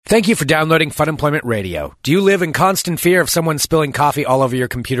Thank you for downloading Fun Employment Radio. Do you live in constant fear of someone spilling coffee all over your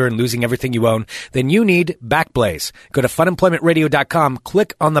computer and losing everything you own? Then you need Backblaze. Go to funemploymentradio.com,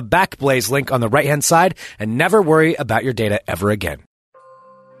 click on the Backblaze link on the right-hand side, and never worry about your data ever again.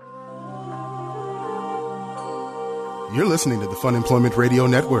 You're listening to the Fun Employment Radio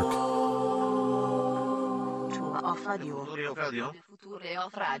Network.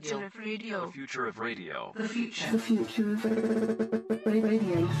 The future of radio. The future of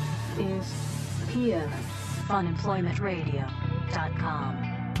radio is here. Funemploymentradio.com.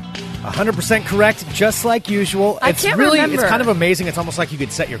 100% correct, just like usual. It's remember. It's kind of amazing. It's almost like you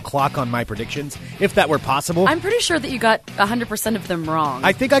could set your clock on my predictions, if that were possible. I'm pretty sure that you got 100% of them wrong.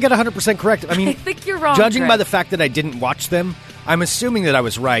 I think I got 100% correct. I mean, I think you're wrong, judging Greg. by the fact that I didn't watch them, I'm assuming that I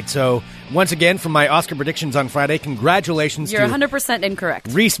was right. So, once again, from my Oscar predictions on Friday, congratulations You're to 100% incorrect.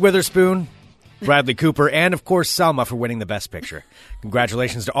 Reese Witherspoon, Bradley Cooper, and, of course, Selma for winning the Best Picture.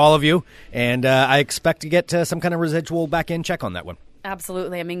 Congratulations to all of you, and I expect to get some kind of residual back-end check on that one.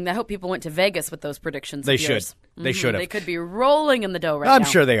 Absolutely. I mean, I hope people went to Vegas with those predictions. They of should. yours. They should have. They could be rolling in the dough right now. I'm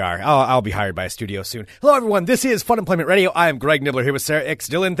sure they are. I'll be hired by a studio soon. Hello, everyone. This is Fun Employment Radio. I am Greg Nibbler here with Sarah X.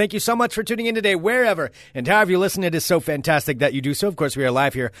 Dillon. Thank you so much for tuning in today, wherever and however you listen. It is so fantastic that you do so. Of course, we are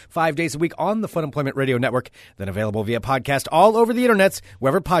live here 5 days a week on the Fun Employment Radio Network, then available via podcast all over the internets,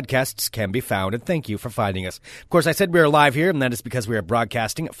 wherever podcasts can be found. And thank you for finding us. Of course, I said we are live here, and that is because we are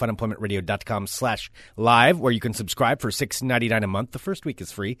broadcasting at funemploymentradio.com/live, where you can subscribe for $6.99 a month. The first week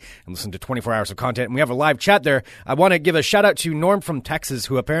is free, and listen to 24 hours of content. And we have a live chat there. I want to give a shout out to Norm from Texas,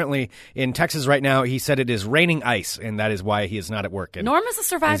 who apparently in Texas right now, he said it is raining ice, and that is why he is not at work. And Norm is a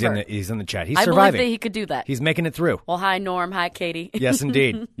survivor. He's in the chat. He's I surviving. believe that he could do that. He's making it through. Well, hi, Norm. Hi, Katie. Yes,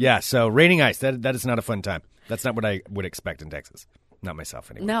 indeed. Yeah, so raining ice, that is not a fun time. That's not what I would expect in Texas. Not myself,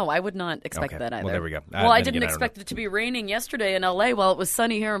 anyway. No, I would not expect Okay. that either. Well, there we go. Well, I then didn't again, I don't expect it to be raining yesterday in L.A. while it was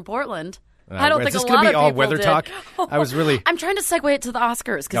sunny here in Portland. I don't is think this a gonna lot be of all people weather did. talk? I was really. I'm trying to segue it to the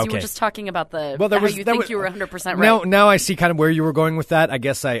Oscars because you were Okay. just talking about how you that think you were 100% right. Now I see kind of where you were going with that. I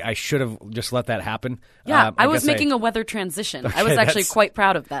guess I should have just let that happen. Yeah, I was guess making a weather transition. I was Okay, actually that's- quite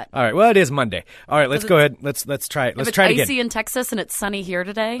proud of that. All right. Well, it is Monday. All right. Let's go ahead. Let's try it. Let's try it If it's again. icy in Texas and it's sunny here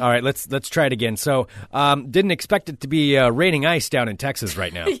today. All right. Let's try it again. So, didn't expect it to be raining ice down in Texas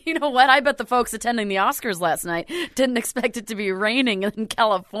right now. You know what? I bet the folks attending the Oscars last night didn't expect it to be raining in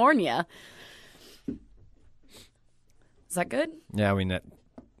California. Is that good? Yeah, I mean it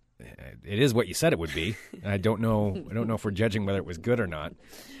is what you said it would be. I don't know if we're judging whether it was good or not.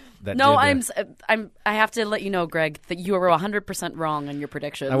 No, I have to let you know, Greg, that you were 100% wrong on your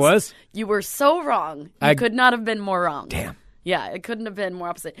predictions. I was? You were so wrong. You could not have been more wrong. Damn. Yeah, it couldn't have been more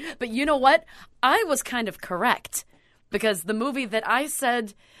opposite. But you know what? I was kind of correct because the movie that I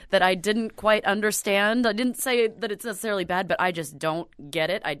said that I didn't quite understand, I didn't say that it's necessarily bad, but I just don't get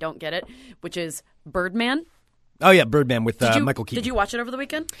it. I don't get it, which is Birdman. Oh, yeah, Birdman with Michael Keaton. Did you watch it over the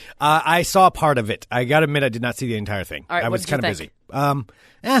weekend? I saw part of it. I got to admit, I did not see the entire thing. All right, I was what did you kind of think?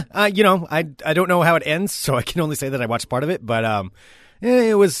 busy. I don't know how it ends, so I can only say that I watched part of it. But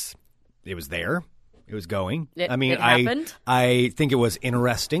it was there. It was going. It happened. I think it was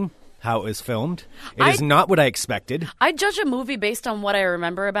interesting how it was filmed. It is not what I expected. I judge a movie based on what I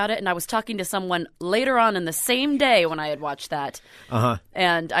remember about it, and I was talking to someone later on in the same day when I had watched that,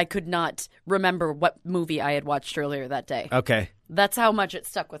 and I could not remember what movie I had watched earlier that day. Okay. That's how much it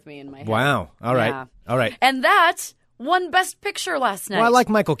stuck with me in my head. Wow. All right. Yeah. All right. And that won Best Picture last night. Well, I like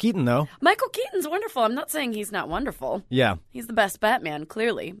Michael Keaton, though. Michael Keaton's wonderful. I'm not saying he's not wonderful. Yeah. He's the best Batman,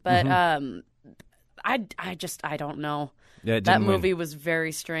 clearly. But I don't know. Yeah, it that didn't win. movie was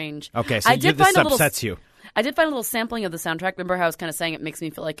very strange. Okay, so this upsets you. I did find a little sampling of the soundtrack. Remember how I was kind of saying it makes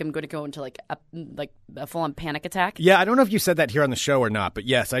me feel like I'm going to go into like a full-on panic attack? Yeah, I don't know if you said that here on the show or not, but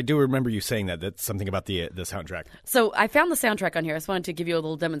yes, I do remember you saying that. That's something about the soundtrack. So I found the soundtrack on here. I just wanted to give you a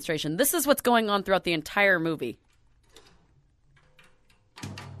little demonstration. This is what's going on throughout the entire movie.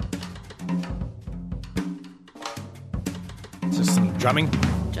 Just some drumming?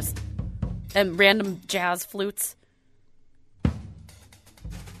 And random jazz flutes.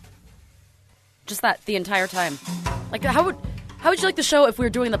 Just that the entire time. Like, how would you like the show if we were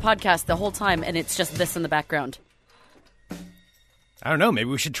doing the podcast the whole time and it's just this in the background? I don't know. Maybe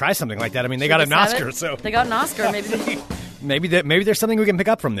we should try something like that. I mean, they got an Oscar, so they got an Oscar. Maybe maybe there's something we can pick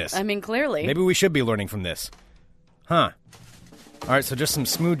up from this. I mean, clearly. Maybe we should be learning from this. Huh. All right, so just some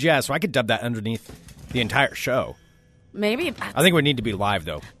smooth jazz. So I could dub that underneath the entire show. Maybe. I think it would need to be live,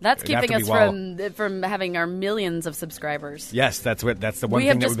 though. That's keeping us from having our millions of subscribers. Yes, that's the one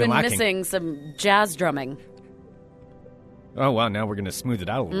thing that we've been lacking. We have just been missing some jazz drumming. Oh, wow. Now we're going to smooth it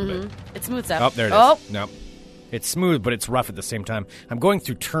out a little bit. It smooths out. Oh, there it is. No. It's smooth, but it's rough at the same time. I'm going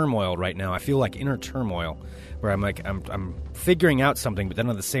through turmoil right now. I feel like inner turmoil, where I'm figuring out something, but then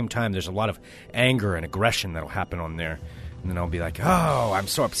at the same time, there's a lot of anger and aggression that'll happen on there, and then I'll be like, oh, I'm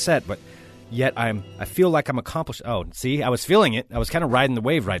so upset, but yet I feel like I'm accomplished. Oh, see, I was feeling it. I was kind of riding the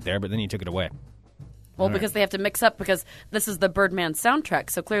wave right there, but then you took it away. Well, because they have to mix up, because this is the Birdman soundtrack,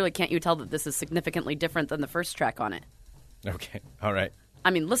 so clearly can't you tell that this is significantly different than the first track on it? Okay, all right. I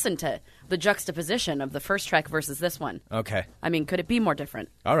mean, listen to the juxtaposition of the first track versus this one. Okay. I mean, could it be more different?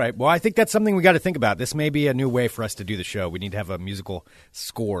 All right. Well, I think that's something we got to think about. This may be a new way for us to do the show. We need to have a musical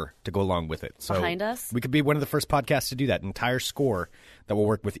score to go along with it. So behind us? We could be one of the first podcasts to do that. An entire score that will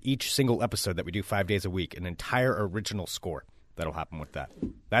work with each single episode that we do 5 days a week. An entire original score that'll happen with that.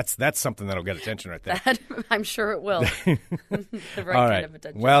 That's something that'll get attention right there. I'm sure it will. The right All right. kind of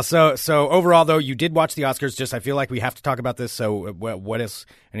attention. Well, so overall, though, you did watch the Oscars. Just I feel like we have to talk about this. So what is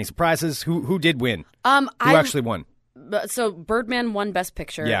any surprises? Who did win? Who actually won? So Birdman won Best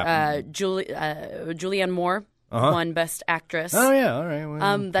Picture. Yeah. Julianne Moore won Best Actress. Oh, yeah. All right. Well,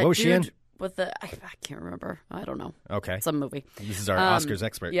 That what was she in? With I can't remember. I don't know. Okay. Some movie. This is our Oscars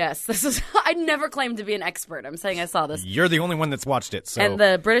expert. Yes. This is. I never claimed to be an expert. I'm saying I saw this. You're the only one that's watched it. So. And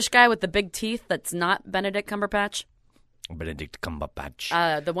the British guy with the big teeth that's not Benedict Cumberbatch. Benedict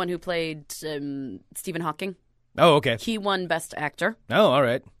Cumberbatch. The one who played Stephen Hawking. Oh, okay. He won Best Actor. Oh, all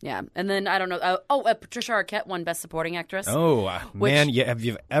right. Yeah. And then, I don't know. Patricia Arquette won Best Supporting Actress. Oh, man. Have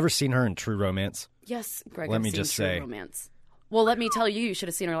you ever seen her in True Romance? Yes, Greg. Let I've me seen just True say. Romance. Well, let me tell you, you should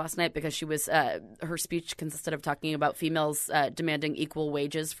have seen her last night because she was her speech consisted of talking about females demanding equal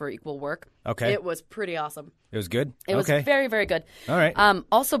wages for equal work. Okay. It was pretty awesome. It was good? It was very, very good. All right.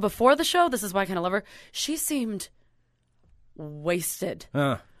 Also, before the show, this is why I kind of love her, she seemed wasted.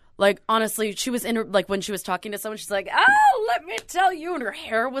 Like, honestly, she was when she was talking to someone, she's like, oh, let me tell you, and her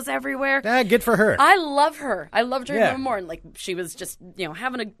hair was everywhere. Good for her. I love her. I loved her even more. And, she was just,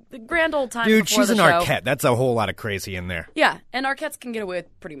 having a grand old time before the show. Dude, she's an Arquette. That's a whole lot of crazy in there. Yeah, and Arquettes can get away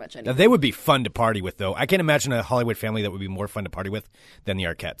with pretty much anything. Now, they would be fun to party with, though. I can't imagine a Hollywood family that would be more fun to party with than the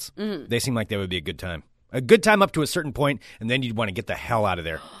Arquettes. Mm-hmm. They seem like they would be a good time. A good time up to a certain point, and then you'd want to get the hell out of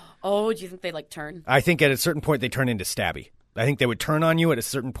there. Oh, do you think they, turn? I think at a certain point, they turn into Stabby. I think they would turn on you at a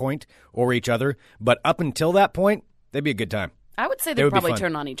certain point or each other, but up until that point, they'd be a good time. I would say they'd probably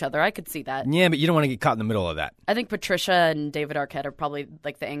turn on each other. I could see that. Yeah, but you don't want to get caught in the middle of that. I think Patricia and David Arquette are probably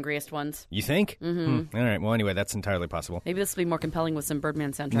the angriest ones. You think? Mm-hmm. All right. Well, anyway, that's entirely possible. Maybe this will be more compelling with some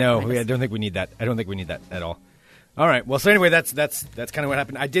Birdman soundtrack. No, I don't think we need that. I don't think we need that at all. All right. Well, so anyway, that's kind of what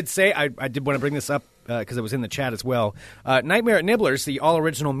happened. I did say I did want to bring this up because it was in the chat as well. Nightmare at Nibbler's, the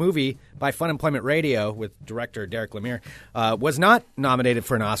all-original movie by Fun Employment Radio with director Derek Lemire, was not nominated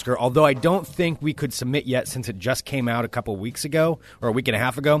for an Oscar, although I don't think we could submit yet since it just came out a couple weeks ago or a week and a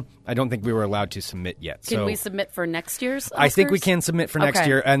half ago. I don't think we were allowed to submit yet. Can we submit for next year's Oscars? I think we can submit for next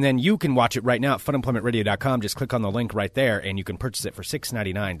year, and then you can watch it right now at funemploymentradio.com. Just click on the link right there, and you can purchase it for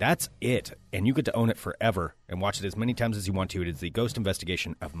 $6.99. That's it, and you get to own it forever and watch it as many times as you want to. It is the Ghost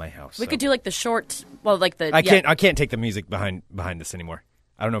Investigation of My House. We could do the short, I can't take the music behind this anymore.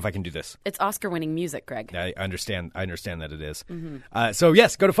 I don't know if I can do this. It's Oscar-winning music, Greg. I understand that it is. Mm-hmm. So,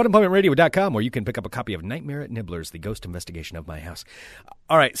 yes, go to funemploymentradio.com where you can pick up a copy of Nightmare at Nibbler's, the Ghost Investigation of My House.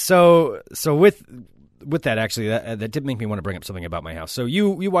 All right, so with that, actually, that did make me want to bring up something about My House. So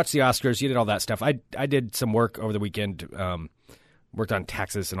you watched the Oscars, you did all that stuff. I did some work over the weekend, worked on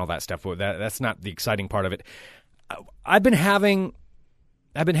taxes and all that stuff. That's not the exciting part of it. I've been having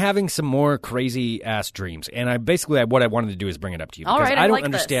some more crazy ass dreams, and what I wanted to do is bring it up to you because I don't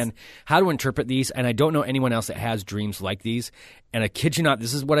understand how to interpret these, and I don't know anyone else that has dreams like these. And I kid you not,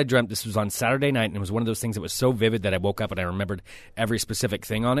 this is what I dreamt. This was on Saturday night, and it was one of those things that was so vivid that I woke up and I remembered every specific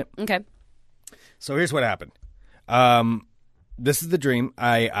thing on it. Okay. So here's what happened. This is the dream.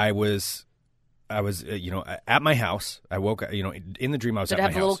 I was at my house. I woke up, in the dream I was at my house.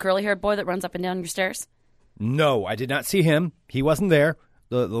 Did it have the little curly-haired boy that runs up and down your stairs? No, I did not see him. He wasn't there.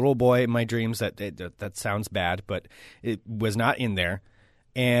 The little boy in my dreams, that sounds bad, but it was not in there.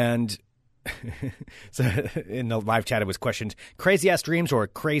 And so in the live chat, it was questioned, crazy-ass dreams or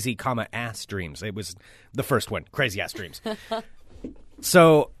crazy, ass dreams? It was the first one, crazy-ass dreams.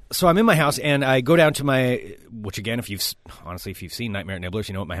 So I'm in my house, and I go down to which again, if you've seen Nightmare at Nibbler's,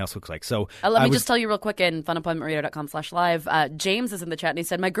 you know what my house looks like. So let me just tell you real quick in funemploymentradio.com/live, James is in the chat, and he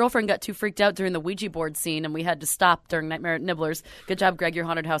said, my girlfriend got too freaked out during the Ouija board scene, and we had to stop during Nightmare at Nibbler's. Good job, Greg. Your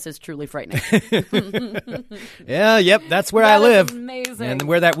haunted house is truly frightening. Yeah, yep, that's where I live. Amazing. And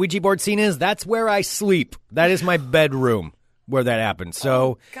where that Ouija board scene is, that's where I sleep. That is my bedroom. where that happened.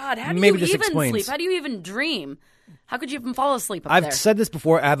 So God, how do maybe you this even explains. sleep? How do you even dream? How could you even fall asleep up I've there? said this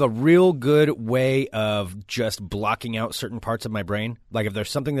before. I have a real good way of just blocking out certain parts of my brain. Like if there's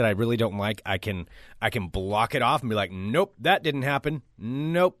something that I really don't like, I can block it off and be like, nope, that didn't happen.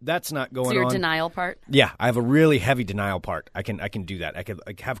 Nope, that's not going So your on. denial part? Yeah, I have a really heavy denial part. I can do that. I can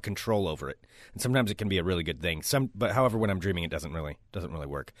have control over it, and sometimes it can be a really good thing. But however, when I'm dreaming, it doesn't really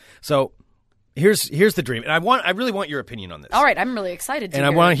work. So here's the dream, and I really want your opinion on this. All right, I'm really excited to And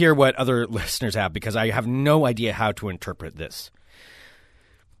hear I want to it. hear what other listeners have because I have no idea how to interpret this.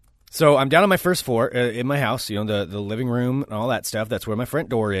 So I'm down on my first floor in my house, the living room and all that stuff. That's where my front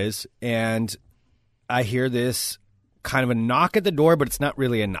door is, and I hear this kind of a knock at the door, but it's not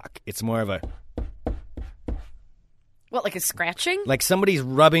really a knock. It's more of a What, like a scratching? like somebody's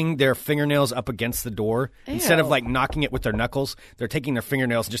rubbing their fingernails up against the door. Instead of Ew. like knocking it with their knuckles, they're taking their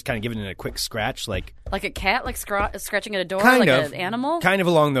fingernails and just kind of giving it a quick scratch, like Like a cat, like scratching at a door, kind like of an animal? kind of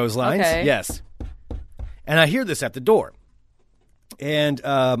along those lines. Okay. Yes. And I hear this at the door. And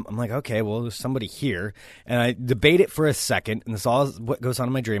I'm like, okay, well, there's somebody here. And I debate it for a second, and this all is what goes on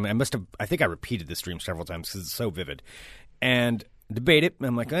in my dream. I think I repeated this dream several times because it's so vivid. And debate it, and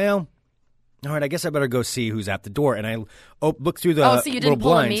I'm like, well, all right, I guess I better go see who's at the door. And I look through the so you little didn't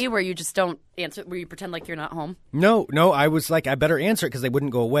pull a blinds. me where you just don't answer, where you pretend like you're not home? No, I was like, I better answer it because they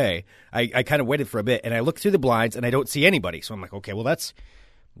wouldn't go away. I kind of waited for a bit, and I look through the blinds, and I don't see anybody. So I'm like, okay, well, that's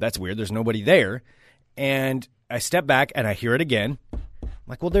weird. There's nobody there. And I step back, and I hear it again. I'm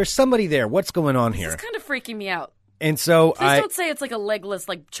like, well, there's somebody there. What's going on here? It's kind of freaking me out. And so Please don't say it's like a legless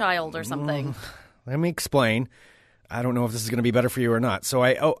like child or something. Let me explain. I don't know if this is going to be better for you or not. So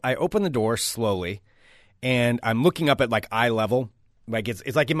I open the door slowly, and I'm looking up at like eye level. Like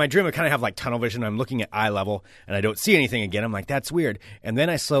it's like in my dream, I kind of have like tunnel vision. I'm looking at eye level, and I don't see anything again. I'm like, that's weird. And then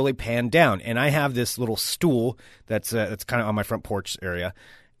I slowly pan down, and I have this little stool that's kind of on my front porch area,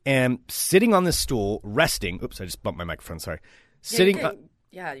 and sitting on this stool, resting. Oops, I just bumped my microphone. Sorry.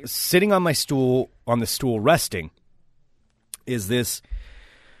 Sitting on my stool, on the stool, resting, is this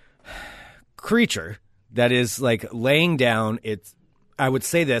creature that is like laying down. I would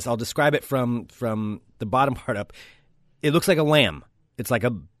say this. I'll describe it from the bottom part up. It looks like a lamb. It's like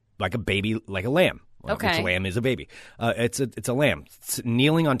a baby, like a lamb. Well, Okay. which lamb is a baby. It's a lamb. It's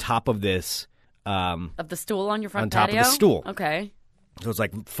kneeling on top of this. Of the stool on your front On top of patio? the stool. Okay. So it's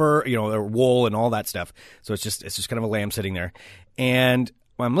like fur, or wool and all that stuff. So it's just kind of a lamb sitting there. And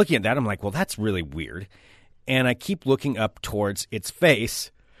when I'm looking at that, I'm like, well, that's really weird. And I keep looking up towards its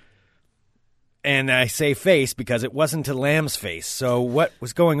face. And I say face because it wasn't a lamb's face. So what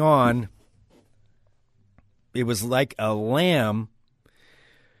was going on? It was like a lamb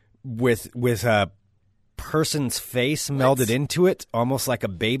with a person's face melded into it, almost like a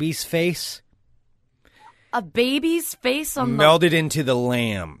baby's face. A baby's face on Melded into the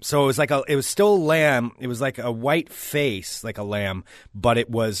lamb. So it was still a lamb. It was like a white face, like a lamb, but it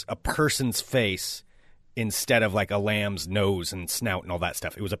was a person's face instead of like a lamb's nose and snout and all that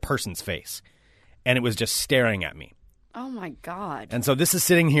stuff. It was a person's face. And it was just staring at me. Oh my God. And so this is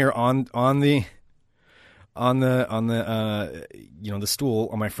sitting here on the the stool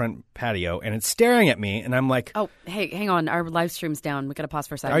on my front patio, and it's staring at me, and I'm like, Oh, hey, hang on. Our live stream's down. We got to pause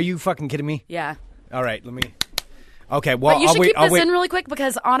for a second. are you fucking kidding me? Yeah. All right, let me. Okay, well, But you I'll should wait. keep I'll this wait. in really quick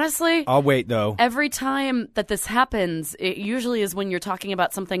because honestly, I'll wait though. every time that this happens, it usually is when you're talking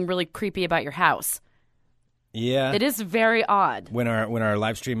about something really creepy about your house. Yeah. It is very odd. When our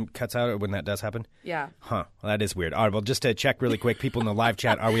live stream cuts out, or when that does happen? Yeah. Huh. Well, that is weird. All right, well, just to check really quick, people in the live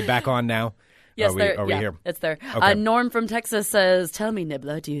chat, are we back on now? Yes, Are we here? It's there. Okay. Norm from Texas says, "Tell me,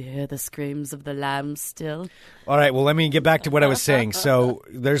 Nibbler, do you hear the screams of the lambs still?" All right, well, let me get back to what I was saying. So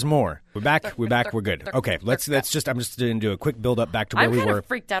there's more. We're back. We're good. Okay, I'm just going to do a quick build up back to where I'm we kind were. of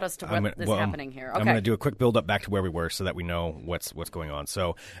freaked out as to what is happening here. Okay. I'm going to do a quick build up back to where we were so that we know what's going on.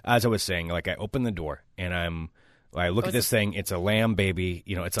 So as I was saying, like I open the door and I look at this thing. It's a lamb baby.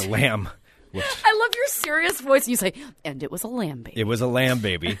 It's a lamb. Which, I love your serious voice. You say, "And it was a lamb baby." it was a lamb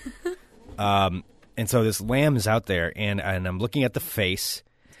baby. And so this lamb is out there, and I'm looking at the face,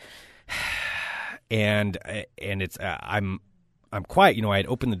 and it's I'm quiet. I had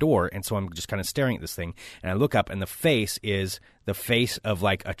opened the door, and so I'm just kind of staring at this thing, and I look up, and the face is the face of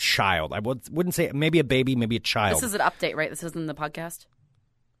like a child. I wouldn't say maybe a baby, maybe a child. This is an update, right? This isn't the podcast.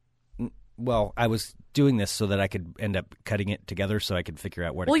 Well, I was doing this so that I could end up cutting it together, so I could figure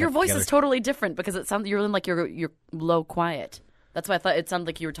out where. Well, to your cut voice together. is totally different because it sounds you're in like you're low quiet. That's why I thought it sounded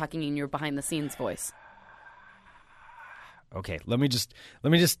like you were talking in your behind the scenes voice. Okay, let me just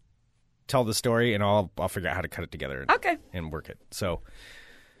tell the story, and I'll figure out how to cut it together. Okay. And work it. So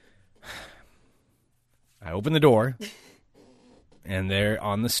I open the door, And there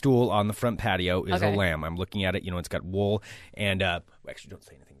on the stool on the front patio is a Okay. lamb. I'm looking at it. It's got wool and actually, don't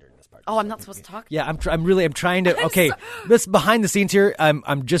say anything during this part. Oh, I'm not supposed to talk? Yeah, I'm trying to. Okay, this behind the scenes here. I'm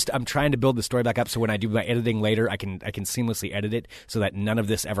trying to build the story back up so when I do my editing later, I can seamlessly edit it so that none of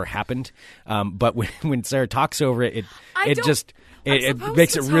this ever happened. But when Sarah talks over it, it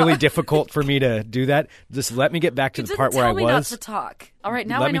makes it really difficult for me to do that. Just let me get back to the part where I was. Tell me not to talk. All right,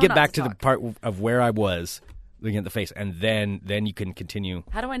 now let I me know get not back to to the talk. part of where I was looking at the face, and then you can continue.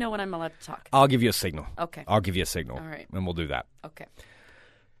 How do I know when I'm allowed to talk? I'll give you a signal. Okay. I'll give you a signal. All right. And we'll do that. Okay.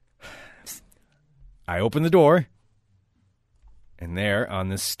 I open the door, and there on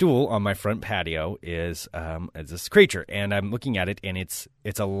this stool on my front patio is this creature, and I'm looking at it, and it's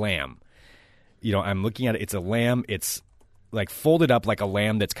a lamb. I'm looking at it. It's a lamb. It's like folded up like a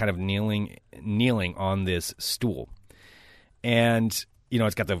lamb that's kind of kneeling on this stool, and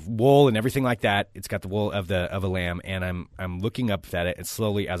it's got the wool and everything like that. It's got the wool of a lamb, and I'm looking up at it, and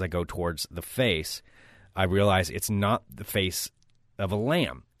slowly as I go towards the face, I realize it's not the face of a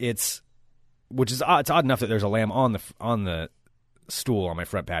lamb. Which is odd. It's odd enough that there's a lamb on the stool on my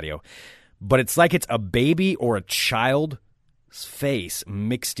front patio, but it's like it's a baby or a child's face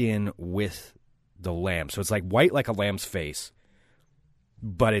mixed in with the lamb. So it's like white like a lamb's face,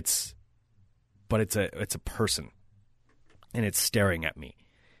 but it's a person, and it's staring at me,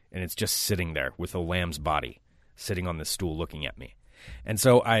 and it's just sitting there with a lamb's body sitting on this stool looking at me. And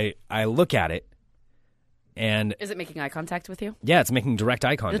so I look at it. And is it making eye contact with you? Yeah, it's making direct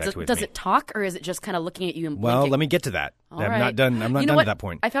eye contact with me. Does it talk, or is it just kind of looking at you and blinking? Well, let me get to that. All I'm right. not done. I'm not done at that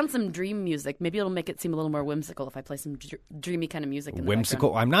point. I found some dream music. Maybe it'll make it seem a little more whimsical if I play some dreamy kind of music. In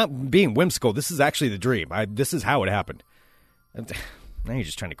Whimsical? I'm not being whimsical. This is actually the dream. This is how it happened. Now you're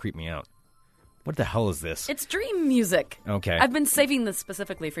just trying to creep me out. What the hell is this? It's dream music. Okay. I've been saving this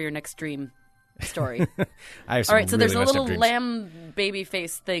specifically for your next dream story. I have some All right, so really there's a messed up little dreams. lamb baby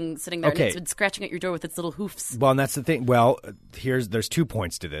face thing sitting there, Okay. and it's been scratching at your door with its little hoofs. Well, and that's the thing. Well, there's 2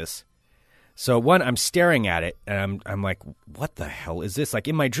 points to this. So one, I'm staring at it, and I'm like, what the hell is this? Like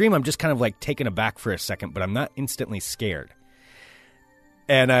in my dream, I'm just kind of like taken aback for a second, but I'm not instantly scared.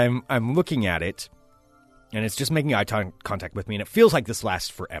 And I'm looking at it, and it's just making eye contact with me, and it feels like this lasts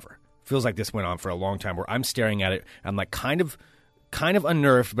forever. It feels like this went on for a long time, where I'm staring at it. I'm like kind of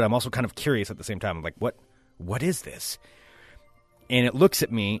unnerved, but I'm also kind of curious at the same time. I'm like, what is this? And it looks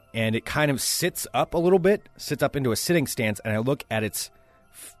at me, and it kind of sits up a little bit, sits up into a sitting stance, and I look at its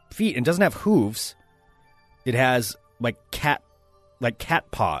feet, and it doesn't have hooves. It has like cat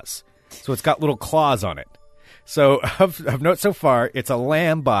paws. So it's got little claws on it. So of note so far, it's a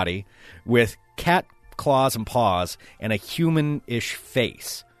lamb body with cat claws and paws and a human-ish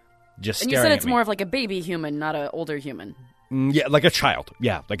face just And staring you said at it's me. more of like a baby human, not an older human. Yeah, like a child.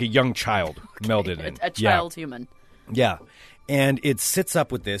 Yeah, like a young child melded in. A child human. Yeah. And it sits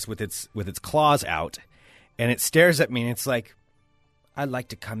up with this, with its claws out, and it stares at me, and it's like, I'd like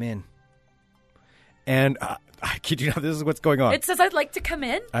to come in. And I kid you not, this is what's going on. It says, I'd like to come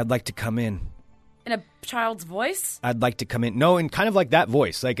in? I'd like to come in. In a child's voice? I'd like to come in. No, and kind of like that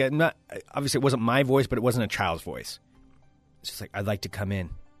voice. Like, obviously it wasn't my voice, but it wasn't a child's voice. It's just like, I'd like to come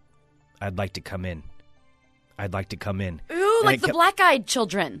in. I'd like to come in. I'd like to come in. Ooh, And like it the kept- black-eyed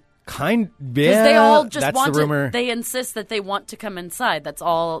children. Yeah, Because they all just that's want the rumor. to, they insist that they want to come inside. That's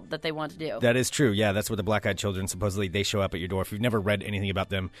all that they want to do. That is true. Yeah, that's what the black-eyed children, supposedly, they show up at your door. If you've never read anything about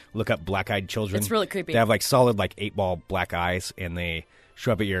them, look up black-eyed children. It's really creepy. They have like solid like 8-ball black eyes, and they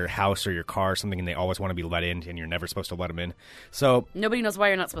show up at your house or your car or something, and they always want to be let in, and you're never supposed to let them in. So Nobody knows why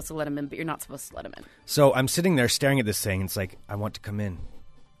you're not supposed to let them in, but you're not supposed to let them in. So I'm sitting there staring at this thing, and it's like, I want to come in.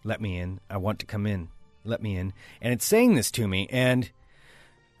 Let me in. I want to come in. Let me in. And it's saying this to me, and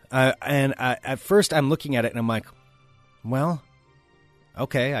at first I'm looking at it, and I'm like, well,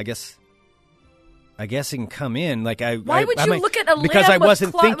 okay, I guess it can come in. Like Why would you look at a lamb because I with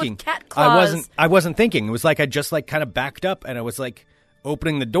wasn't thinking. with cat claws? I wasn't thinking. It was like I just like kind of backed up, and I was like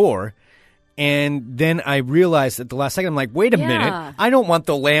opening the door. And then I realized at the last second, I'm like, wait a minute. I don't want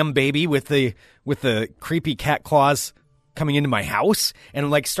the lamb baby with the creepy cat claws coming into my house, and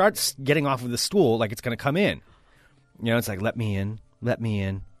like starts getting off of the stool like it's going to come in. You know, it's like, let me in. Let me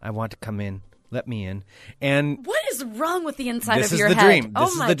in. I want to come in. Let me in. And What is wrong with the inside this of is your the head? dream. Oh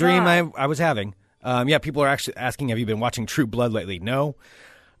This is my the dream God. I was having. Yeah, people are actually asking, have you been watching True Blood lately? No.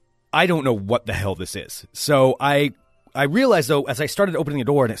 I don't know what the hell this is. So I realized, though, as I started opening the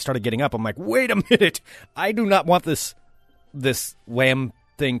door and it started getting up, I'm like, wait a minute. I do not want this lamb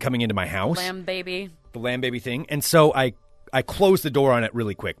thing coming into my house. Lamb baby. The lamb baby thing. And so I closed the door on it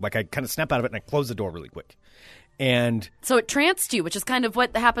really quick. Like I kind of snap out of it and I close the door really quick. And so it tranced you, which is kind of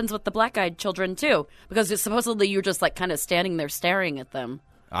what happens with the black-eyed children, too. Because supposedly you're just, like, kind of standing there staring at them.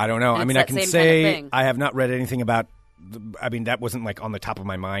 I don't know. And I mean, it's I can that same say kind of thing. I have not read anything about, I mean, that wasn't, like, on the top of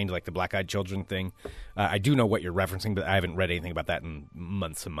my mind, like the black-eyed children thing. I do know what you're referencing, but I haven't read anything about that in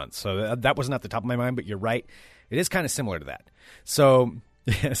months and months. So that wasn't at the top of my mind, but you're right. It is kind of similar to that. So...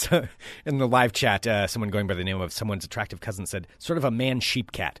 Yeah, so in the live chat, someone going by the name of someone's attractive cousin said, sort of a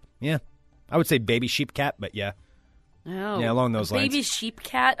man-sheep cat. Yeah, I would say baby sheep cat, but yeah. Oh, yeah, along those lines. Baby sheep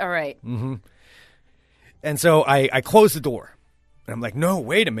cat? All right. Mm-hmm. And so I closed the door. And I'm like, no,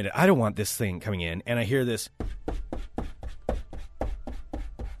 wait a minute. I don't want this thing coming in. And I hear this.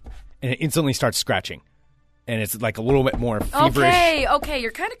 And it instantly starts scratching. And it's like a little bit more feverish. Okay,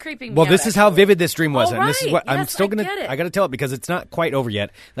 you're kind of creeping me Well, out, this is how actually. vivid this dream was. Oh, and this is what right. I'm Yes, still I going get to, it. I got to tell it because it's not quite over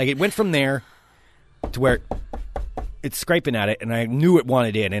yet. Like it went from there to where it's scraping at it, and I knew it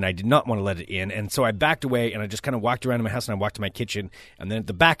wanted in, and I did not want to let it in. And so I backed away, and I just kind of walked around in my house, and I walked to my kitchen. And then at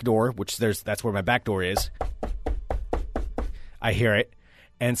the back door, which that's where my back door is, I hear it.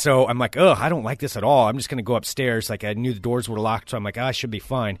 And so I'm like, I don't like this at all. I'm just going to go upstairs. Like I knew the doors were locked, so I'm like, I should be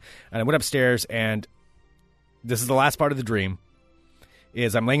fine. And I went upstairs, and this is the last part of the dream,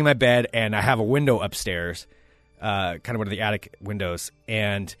 is I'm laying in my bed, and I have a window upstairs, kind of one of the attic windows,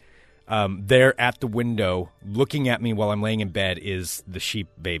 and there at the window, looking at me while I'm laying in bed, is the sheep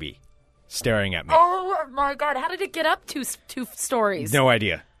baby staring at me. Oh, my God. How did it get up two stories? No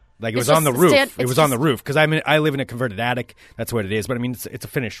idea. Like, it It's was on just the roof. stand- It it's was on the just- roof, because I live in a converted attic. That's what it is. But, I mean, it's a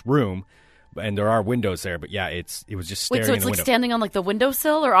finished room, and there are windows there. But, yeah, it was just staring Wait, so in it's the like window. standing on like the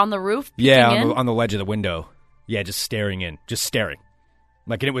windowsill or on the roof? Yeah, peeking in? on the ledge of the window. Yeah, just staring in. Just staring.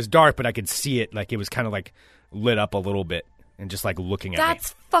 Like, and it was dark, but I could see it. Like, it was kind of, like, lit up a little bit and just, like, looking at me.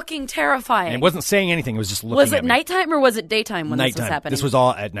 That's fucking terrifying. And it wasn't saying anything. It was just looking Was at it me. nighttime or was it daytime when Nighttime. this was happening? This was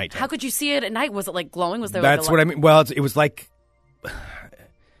all at nighttime. How could you see it at night? Was it like glowing? Was there That's like what I mean. Well, it was like...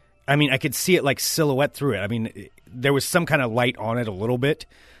 I mean, I could see it like silhouette through it. I mean, there was some kind of light on it a little bit,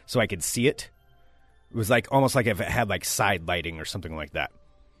 so I could see it. It was like almost like if it had like side lighting or something like that.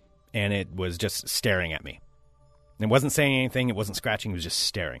 And it was just staring at me. It wasn't saying anything. It wasn't scratching. It was just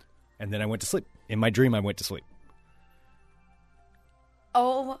staring. And then I went to sleep. In my dream, I went to sleep.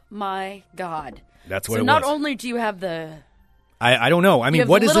 Oh my God. That's what so it was. not only do you have the... I don't know. I mean, have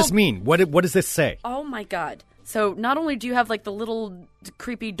what does little- this mean? What does this say? Oh my God. So not only do you have like the little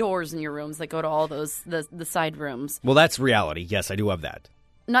creepy doors in your rooms that go to all those, the side rooms. Well, that's reality. Yes, I do have that.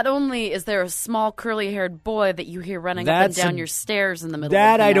 Not only is there a small curly-haired boy that you hear running up and That's down a- your stairs in the middle of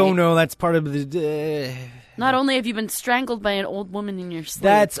That the I don't night. know. That's part of the... Not only have you been strangled by an old woman in your sleep.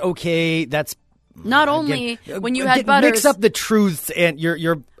 That's okay. That's... Not only Again, when you had butters. Mix up the truths and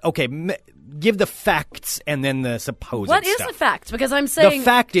you're okay. Give the facts and then the supposed What is stuff. a fact? Because I'm The saying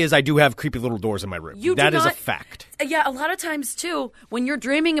fact is I do have creepy little doors in my room. You do That is a not- fact. Yeah, a lot of times too, when you're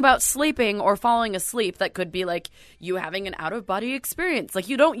dreaming about sleeping or falling asleep, that could be like you having an out of body experience. Like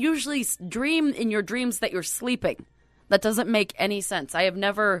you don't usually dream in your dreams that you're sleeping. That doesn't make any sense. I have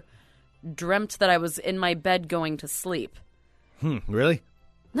never dreamt that I was in my bed going to sleep. Really?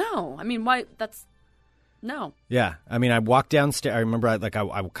 No, I mean, why? That's no. Yeah. I mean, I walked downstairs. I remember I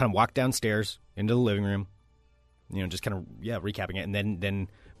kind of walked downstairs into the living room, just kind of, recapping it. And then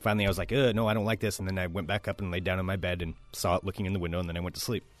finally I was like, no, I don't like this. And then I went back up and laid down in my bed and saw it looking in the window. And then I went to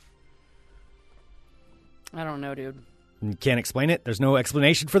sleep. I don't know, dude. You can't explain it. There's no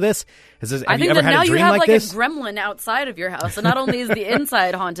explanation for this. I Have think you ever that had now a dream you have like this? a gremlin outside of your house, and not only is the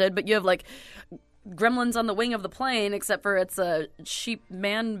inside haunted, but you have like gremlins on the wing of the plane, except for it's a sheep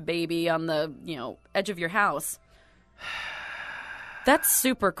man baby on the edge of your house. That's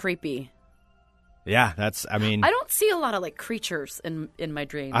super creepy. Yeah, I mean, I don't see a lot of like creatures in my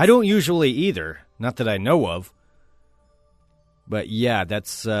dreams. I don't usually either. Not that I know of. But yeah,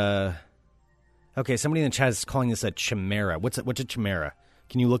 that's okay. Somebody in the chat is calling this a chimera. What's a chimera?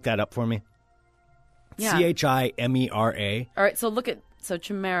 Can you look that up for me? Yeah. CHIMERA. All right, so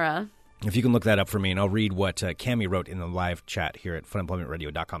chimera. If you can look that up for me, and I'll read what Cammie wrote in the live chat here at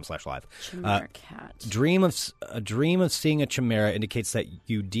funemploymentradio.com/live. Chimera cat. A dream of seeing a chimera indicates that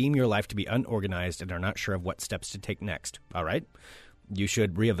you deem your life to be unorganized and are not sure of what steps to take next. All right? You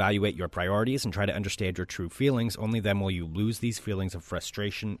should reevaluate your priorities and try to understand your true feelings. Only then will you lose these feelings of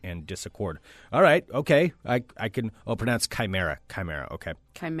frustration and disaccord. All right, okay. I can pronounce chimera. Chimera, okay.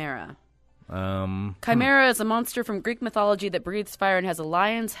 Chimera. Chimera is a monster from Greek mythology that breathes fire and has a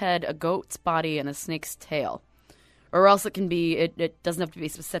lion's head, a goat's body, and a snake's tail. Or else it can be, it doesn't have to be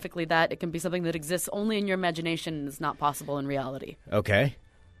specifically that. It can be something that exists only in your imagination and is not possible in reality. Okay.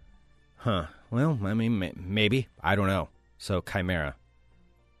 Huh. Well, I mean, maybe. I don't know. So, chimera.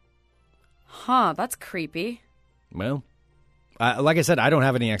 Huh, that's creepy. Well, like I said, I don't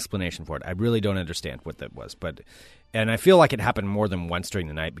have any explanation for it. I really don't understand what that was. And I feel like it happened more than once during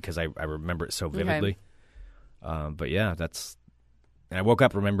the night because I remember it so vividly. Okay. But yeah, and I woke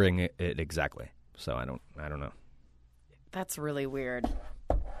up remembering it exactly. So I don't know. That's really weird.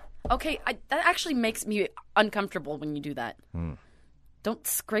 Okay, that actually makes me uncomfortable when you do that. Don't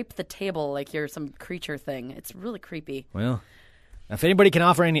scrape the table like you're some creature thing. It's really creepy. Well, if anybody can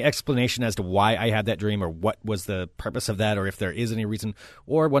offer any explanation as to why I had that dream or what was the purpose of that or if there is any reason,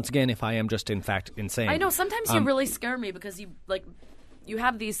 or once again, if I am just in fact insane. I know, sometimes you really scare me because you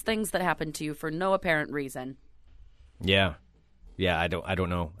have these things that happen to you for no apparent reason. Yeah. Yeah, I don't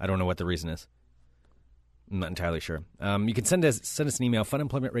know. I don't know what the reason is. I'm not entirely sure. You can send us an email,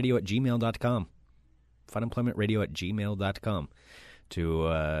 funemploymentradio@gmail.com. Funemploymentradio@gmail.com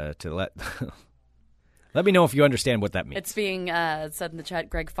to let me know if you understand what that means. It's being said in the chat,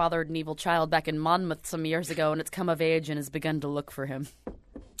 Greg fathered an evil child back in Monmouth some years ago, and it's come of age and has begun to look for him.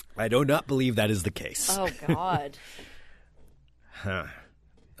 I do not believe that is the case. Oh, God. Huh.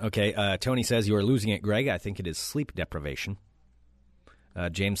 Okay, Tony says, you are losing it, Greg. I think it is sleep deprivation.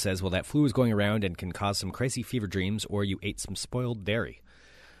 James says, well, that flu is going around and can cause some crazy fever dreams, or you ate some spoiled dairy.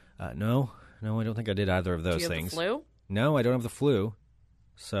 No, I don't think I did either of those Do you things. have the flu? No, I don't have the flu.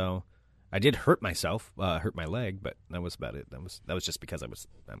 So I did hurt myself, hurt my leg, but that was about it. That was just because I'm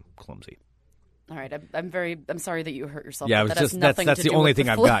clumsy. All right, I'm sorry that you hurt yourself. Yeah, but that's the only thing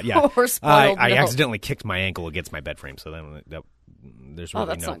I've got. Yeah, or spoiled I milk. accidentally kicked my ankle against my bed frame, so then there's really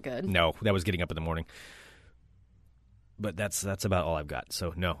that's not good. No, that was getting up in the morning. But that's about all I've got.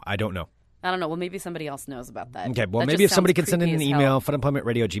 So no, I don't know. I don't know. Well, maybe somebody else knows about that. Okay, well, that maybe if somebody can send in an email, hell.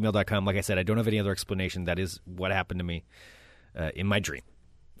 funemploymentradio@gmail.com. Like I said, I don't have any other explanation. That is what happened to me in my dream.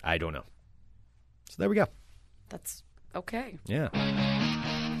 I don't know. So there we go. That's okay. Yeah.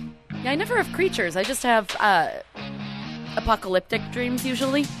 Yeah, I never have creatures. I just have apocalyptic dreams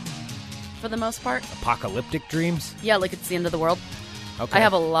usually, for the most part. Apocalyptic dreams? Yeah, like it's the end of the world. Okay. I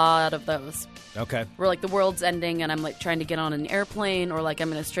have a lot of those. Okay. Where like the world's ending and I'm like trying to get on an airplane, or like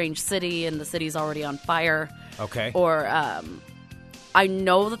I'm in a strange city and the city's already on fire. Okay. Or I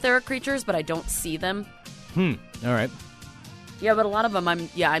know that there are creatures, but I don't see them. All right. Yeah, but a lot of them,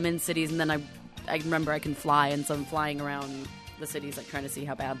 I'm in cities, and then I remember I can fly, and so I'm flying around the cities, like trying to see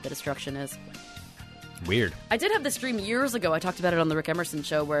how bad the destruction is. Weird. I did have this dream years ago. I talked about it on the Rick Emerson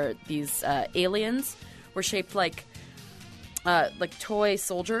show, where these aliens were shaped like toy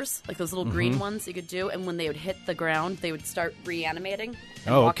soldiers, like those little green ones you could do, and when they would hit the ground, they would start reanimating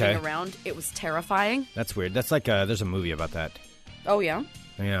and walking around. It was terrifying. That's weird. That's like there's a movie about that. Oh, yeah?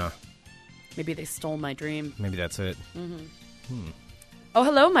 Yeah. Maybe they stole my dream. Maybe that's it. Oh,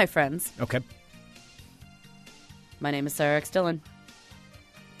 hello, my friends. Okay. My name is Sarah X. Dillon.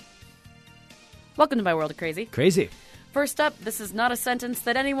 Welcome to my world of crazy. Crazy. First up, this is not a sentence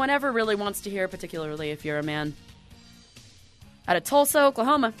that anyone ever really wants to hear, particularly if you're a man. Out of Tulsa,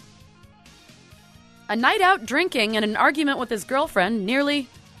 Oklahoma, a night out drinking and an argument with his girlfriend nearly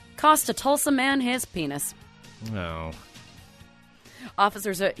cost a Tulsa man his penis. No.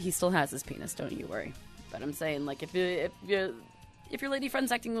 Officers, he still has his penis, don't you worry. But I'm saying, like, if your lady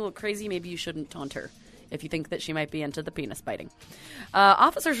friend's acting a little crazy, maybe you shouldn't taunt her if you think that she might be into the penis biting.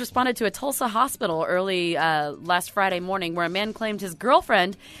 Officers responded to a Tulsa hospital early last Friday morning where a man claimed his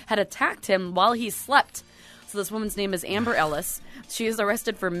girlfriend had attacked him while he slept. So this woman's name is Amber Ellis. She is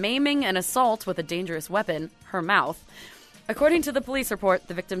arrested for maiming and assault with a dangerous weapon, her mouth. According to the police report,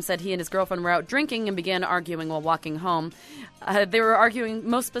 the victim said he and his girlfriend were out drinking and began arguing while walking home. They were arguing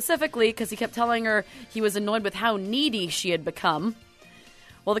most specifically because he kept telling her he was annoyed with how needy she had become.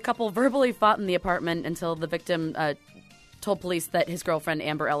 Well, the couple verbally fought in the apartment until the victim told police that his girlfriend,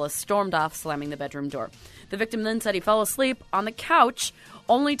 Amber Ellis, stormed off, slamming the bedroom door. The victim then said he fell asleep on the couch,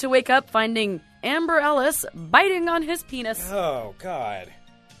 only to wake up finding Amber Ellis biting on his penis. Oh, God.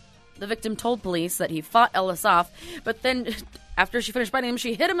 The victim told police that he fought Ellis off, but then after she finished biting him,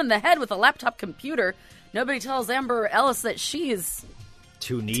 she hit him in the head with a laptop computer. Nobody tells Amber Ellis that she's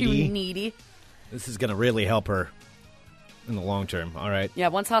too needy. Too needy. This is going to really help her in the long term. All right. Yeah,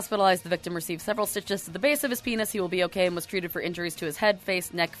 once hospitalized, the victim received several stitches to the base of his penis. He will be okay and was treated for injuries to his head,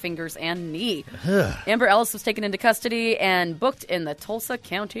 face, neck, fingers, and knee. Amber Ellis was taken into custody and booked in the Tulsa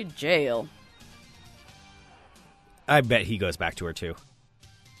County Jail. I bet he goes back to her, too.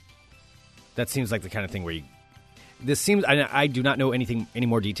 That seems like the kind of thing where you... This seems... I do not know any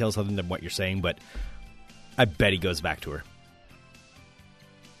more details other than what you're saying, but I bet he goes back to her.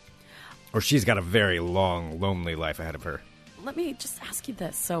 Or she's got a very long, lonely life ahead of her. Let me just ask you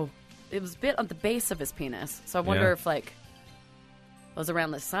this. So, it was bit on the base of his penis. So I wonder if, like, it was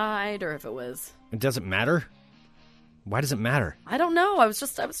around the side or if it was... It doesn't matter? Why does it matter? I don't know. I was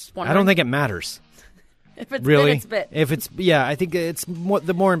just wondering. I don't think it matters. If it's really? bit, it's bit. If it's, yeah, I think it's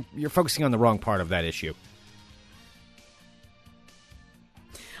the more you're focusing on the wrong part of that issue.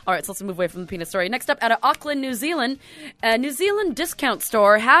 All right, so let's move away from the penis story. Next up, out of Auckland, New Zealand, a New Zealand discount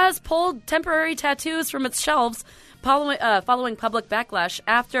store has pulled temporary tattoos from its shelves following public backlash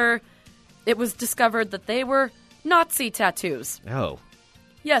after it was discovered that they were Nazi tattoos. Oh.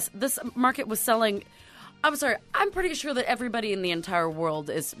 Yes, this market was selling... I'm sorry, I'm pretty sure that everybody in the entire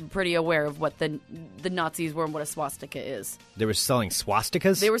world is pretty aware of what the Nazis were and what a swastika is. They were selling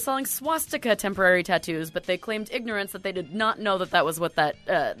swastikas? They were selling swastika temporary tattoos, but they claimed ignorance that they did not know that was what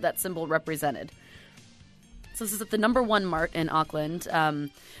that symbol represented. So this is at the number 1 mart in Auckland.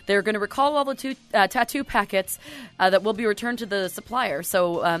 They're going to recall all the tattoo packets that will be returned to the supplier.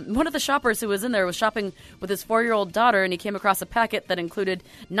 So one of the shoppers who was in there was shopping with his 4-year-old daughter, and he came across a packet that included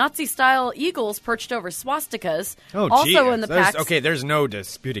Nazi-style eagles perched over swastikas. Oh, also in the pack. Okay, there's no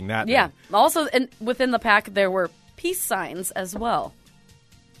disputing that. Yeah. Then. Also within the pack, there were peace signs as well.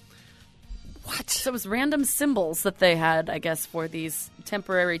 What? So it was random symbols that they had, I guess, for these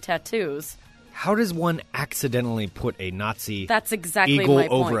temporary tattoos. How does one accidentally put a Nazi That's exactly eagle my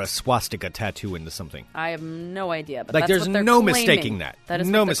over point. a swastika tattoo into something? I have no idea. But Like, that's there's what they're no claiming. mistaking that. That is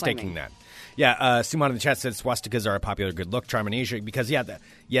no what they're mistaking claiming. that. Yeah, Suman in the chat said swastikas are a popular good look charm in Asia because,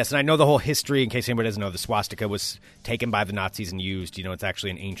 yes, and I know the whole history. In case anybody doesn't know, the swastika was taken by the Nazis and used. It's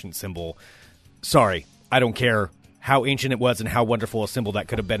actually an ancient symbol. Sorry, I don't care how ancient it was and how wonderful a symbol that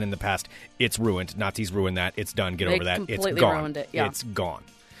could have been in the past. It's ruined. Nazis ruined that. It's done. Get They over that. It's completely gone. ruined it, yeah. It's gone.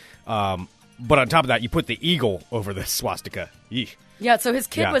 But on top of that, you put the eagle over the swastika. Yeesh. Yeah, so his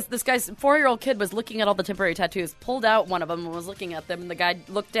kid Yeah. this guy's 4-year-old kid was looking at all the temporary tattoos, pulled out one of them and was looking at them, and the guy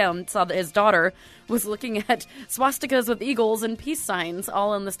looked down, saw that his daughter was looking at swastikas with eagles and peace signs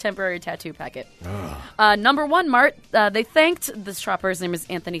all in this temporary tattoo packet. Number 1 mart, they thanked the shopper, his name is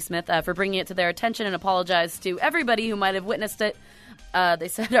Anthony Smith, for bringing it to their attention and apologized to everybody who might have witnessed it. They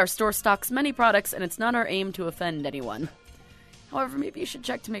said, our store stocks many products, and it's not our aim to offend anyone. However, maybe you should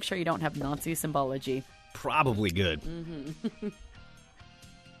check to make sure you don't have Nazi symbology. Probably good. Mm-hmm.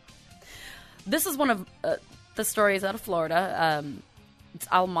 This is one of the stories out of Florida. It's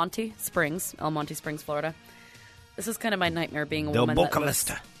Almonte Springs, Florida. This is kind of my nightmare, being a woman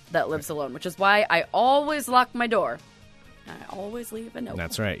that lives alone, which is why I always lock my door. I always leave a note.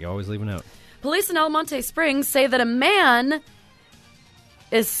 That's right. You always leave a note. Police in Almonte Springs say that a man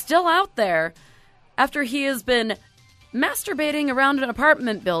is still out there after he has been masturbating around an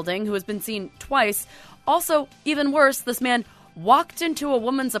apartment building, who has been seen twice. Also, even worse, this man walked into a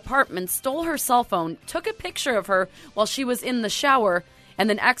woman's apartment, stole her cell phone, took a picture of her while she was in the shower, and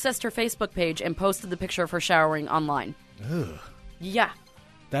then accessed her Facebook page and posted the picture of her showering online. Ugh. Yeah.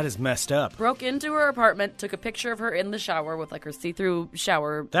 That is messed up. Broke into her apartment, took a picture of her in the shower with like her see-through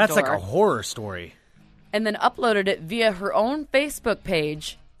shower That's door, like a horror story. and then uploaded it via her own Facebook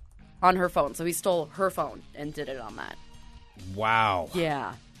page on her phone. So he stole her phone and did it on that. Wow.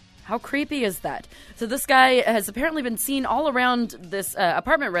 Yeah. How creepy is that? So this guy has apparently been seen all around this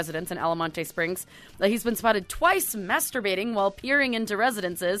apartment residence in Almonte Springs. He's been spotted twice masturbating while peering into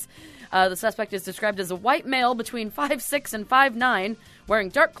residences. The suspect is described as a white male between 5'6" and 5'9", wearing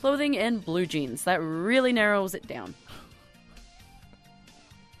dark clothing and blue jeans. That really narrows it down.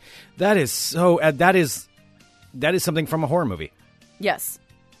 That is so. That is something from a horror movie. Yes.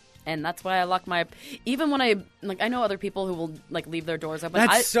 And that's why I lock my... Even when I know other people who will, leave their doors open.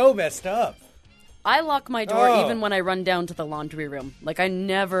 That's so messed up. I lock my door even when I run down to the laundry room. I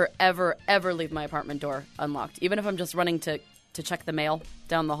never, ever, ever leave my apartment door unlocked. Even if I'm just running to check the mail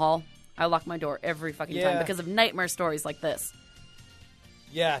down the hall, I lock my door every fucking time because of nightmare stories like this.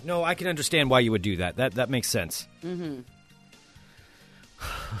 Yeah, no, I can understand why you would do that. That makes sense. Mm-hmm.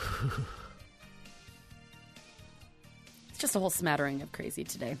 It's just a whole smattering of crazy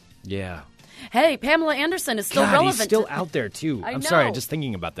today. Yeah. Hey, Pamela Anderson is still God, relevant. he's still out there, too. I I'm know. sorry, just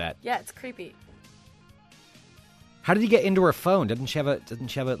thinking about that. Yeah, it's creepy. How did he get into her phone? Doesn't she have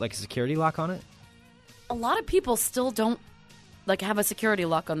a security lock on it? A lot of people still don't have a security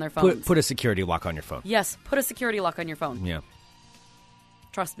lock on their phones. Put a security lock on your phone. Yes, put a security lock on your phone. Yeah.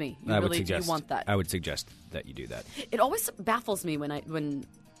 Trust me, I would really suggest, do want that. I would suggest that you do that. It always baffles me when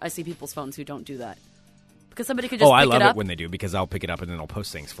I see people's phones who don't do that. Because somebody could just pick I it love up. it when they do, because I'll pick it up and then I'll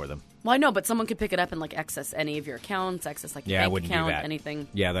post things for them. Well, I know, but someone could pick it up and access any of your accounts, access I bank wouldn't account, do that. anything.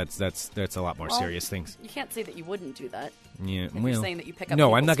 Yeah, that's a lot more serious things. You can't say that you wouldn't do that. Yeah, If you're saying that you pick up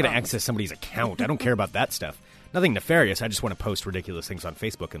no, I'm not people's going to phones. access somebody's account. I don't care about that stuff. Nothing nefarious. I just want to post ridiculous things on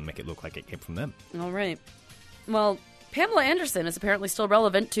Facebook and make it look like it came from them. All right. Well, Pamela Anderson is apparently still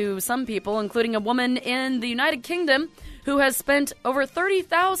relevant to some people, including a woman in the United Kingdom who has spent over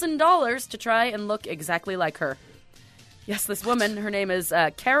 $30,000 to try and look exactly like her. Yes, this woman, her name is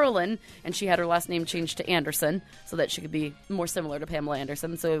Carolyn, and she had her last name changed to Anderson so that she could be more similar to Pamela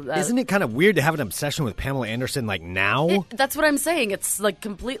Anderson. So, isn't it kind of weird to have an obsession with Pamela Anderson like now? That's what I'm saying. It's like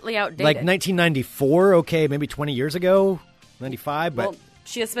completely outdated. Like 1994, okay, maybe 20 years ago, 95, but... Well,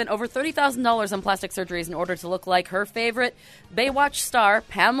 she has spent over $30,000 on plastic surgeries in order to look like her favorite Baywatch star,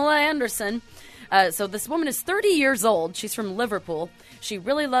 Pamela Anderson. So this woman is 30 years old. She's from Liverpool. She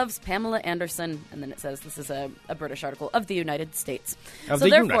really loves Pamela Anderson. And then it says, this is a British article, of the United States.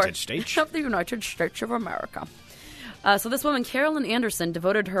 United States? Of the United States of America. So this woman, Carolyn Anderson,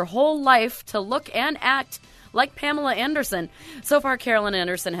 devoted her whole life to look and act like Pamela Anderson. So far, Carolyn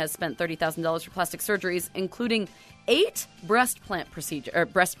Anderson has spent $30,000 for plastic surgeries, including 8 breast implant procedures.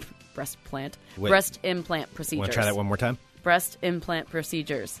 Want to try that one more time? Breast implant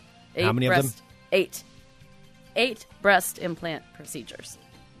procedures. How many of them? 8. 8 breast implant procedures.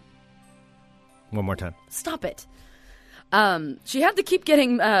 One more time. Stop it. She had to keep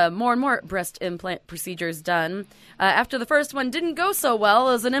getting more and more breast implant procedures done. After the first one didn't go so well,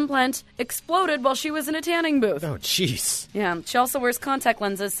 as an implant exploded while she was in a tanning booth. Oh, jeez. Yeah, she also wears contact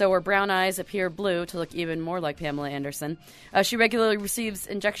lenses, so her brown eyes appear blue to look even more like Pamela Anderson. She regularly receives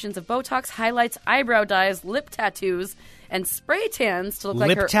injections of Botox, highlights, eyebrow dyes, lip tattoos, and spray tans to look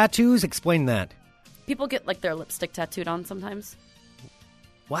like her... Lip tattoos? Explain that. People get, like, their lipstick tattooed on sometimes.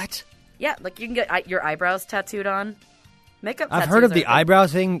 What? Yeah, like, you can get your eyebrows tattooed on. Makeup I've heard of the eyebrow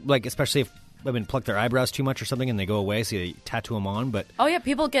thing, like, especially if women pluck their eyebrows too much or something and they go away, so they tattoo them on, but... Oh, yeah,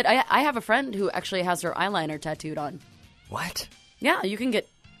 people get... I have a friend who actually has her eyeliner tattooed on. What? Yeah, you can get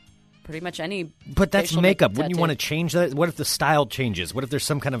pretty much any... But that's makeup. Wouldn't tattoo. you want to change that? What if the style changes? What if there's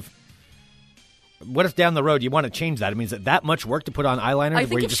some kind of... What if down the road you want to change that? It means that much work to put on eyeliner I where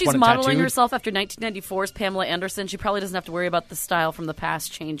think you if just she's want it modeling tattooed? herself after 1994's Pamela Anderson, she probably doesn't have to worry about the style from the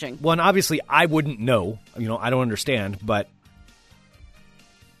past changing. Well, and obviously I wouldn't know. I don't understand, but...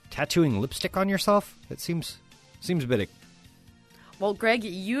 Tattooing lipstick on yourself? That seems a bit... Well, Greg,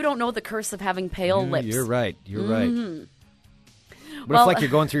 you don't know the curse of having pale lips. You're right. You're right. What Well, if, like, you're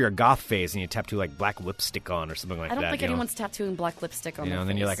going through your goth phase and you tattoo, like, black lipstick on or something like that? I don't think anyone's tattooing black lipstick on their And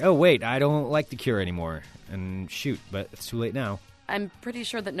then face. you're like, oh, wait, I don't like The Cure anymore. And shoot, but it's too late now. I'm pretty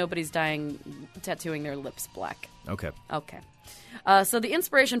sure that nobody's tattooing their lips black. Okay. Okay. So the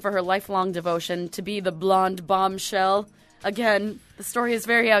inspiration for her lifelong devotion to be the blonde bombshell, again, the story is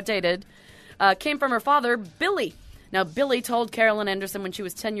very outdated, came from her father, Billy. Now, Billy told Carolyn Anderson when she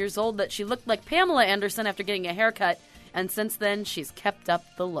was 10 years old that she looked like Pamela Anderson after getting a haircut, and since then, she's kept up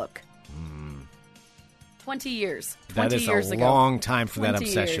the look. 20 years. 20 That is years a ago. long time for that 20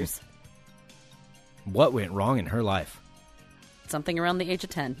 obsession. years. What went wrong in her life? Something around the age of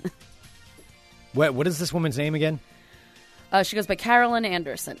 10. What is this woman's name again? She goes by Carolyn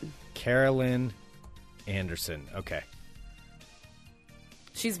Anderson. Carolyn Anderson. Okay.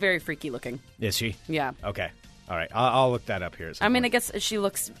 She's very freaky looking. Is she? Yeah. Okay. All right. I'll look that up here. I mean, I guess she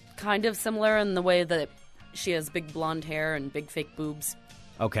looks kind of similar in the way that she has big blonde hair and big fake boobs.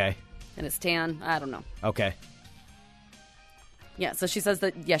 Okay. And it's tan. I don't know. Okay. Yeah, so she says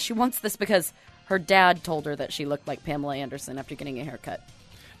that, yeah, she wants this because her dad told her that she looked like Pamela Anderson after getting a haircut.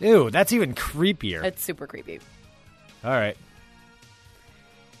 Ew, that's even creepier. It's super creepy. All right.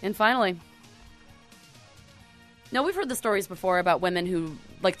 And finally, now we've heard the stories before about women who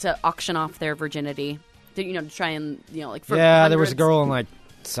like to auction off their virginity, to try and, like for Yeah, there was a hundreds. girl in, like,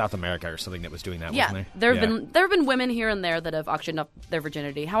 South America or something that was doing that, Yeah, wasn't there there? have been women here and there that have auctioned up their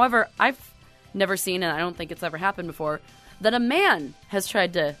virginity. However, I've never seen, and I don't think it's ever happened before, that a man has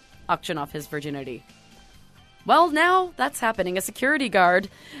tried to auction off his virginity. Well, now that's happening. A security guard,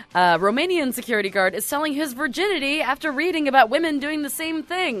 Romanian security guard, is selling his virginity after reading about women doing the same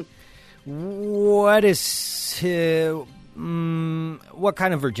thing. What is what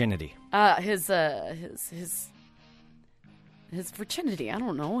kind of virginity? His virginity. I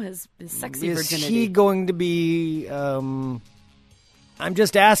don't know. His sexy Is virginity. he going to be? I'm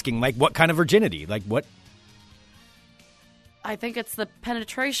just asking. Like, what kind of virginity? Like, what? I think it's the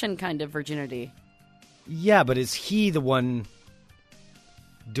penetration kind of virginity. Yeah, but is he the one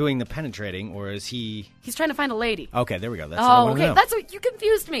doing the penetrating, or is he? He's trying to find a lady. Okay, there we go. That's what I Oh, want to okay. know. That's what you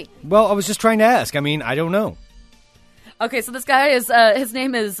confused me. Well, I was just trying to ask. I mean, I don't know. Okay, so this guy is, his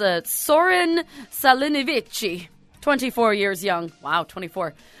name is Sorin Salinovici, 24 years young. Wow,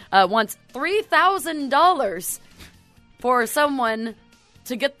 24. Wants $3,000 for someone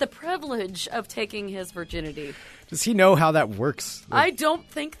to get the privilege of taking his virginity. Does he know how that works? I don't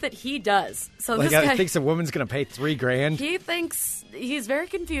think that he does. So Like, this guy he thinks a woman's going to pay $3,000? He thinks he's very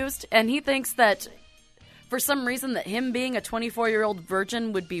confused, and he thinks that for some reason that him being a 24-year-old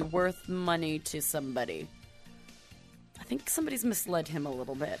virgin would be worth money to somebody. I think somebody's misled him a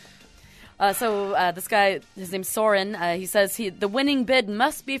little bit. So this guy, his name's Soren, he says the winning bid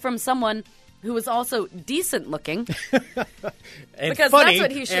must be from someone who is also decent looking. And because funny, that's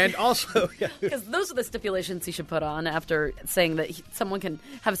what he should. and also, because those are the stipulations he should put on after saying that someone can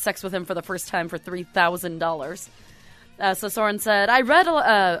have sex with him for the first time for $3,000. So Soren said, I read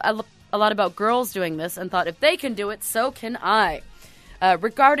a lot about girls doing this and thought if they can do it, so can I.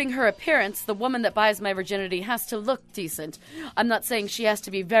 Regarding her appearance, the woman that buys my virginity has to look decent. I'm not saying she has to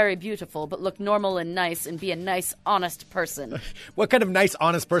be very beautiful, but look normal and nice and be a nice, honest person. What kind of nice,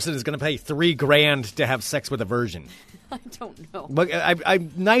 honest person is going to pay $3,000 to have sex with a virgin? I don't know. But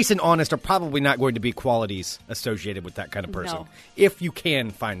nice and honest are probably not going to be qualities associated with that kind of person. No. If you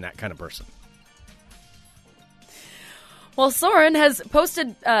can find that kind of person. Well, Soren has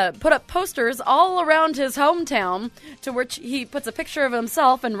put up posters all around his hometown to which he puts a picture of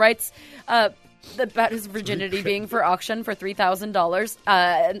himself and writes about his virginity being for auction for $3,000.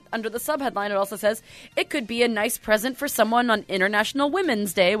 And under the subheadline, it also says, it could be a nice present for someone on International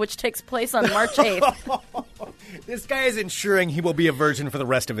Women's Day, which takes place on March 8th. This guy is ensuring he will be a virgin for the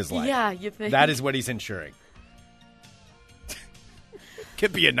rest of his life. Yeah, you think? That is what he's ensuring.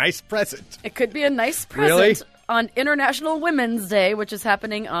 Could be a nice present. It could be a nice present. Really? On International Women's Day, which is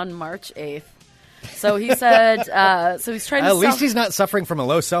happening on March 8th. So he said, so he's trying to At least he's not suffering from a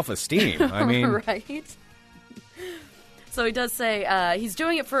low self-esteem. I mean, right? So he does say he's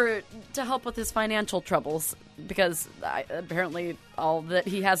doing it to help with his financial troubles because apparently all that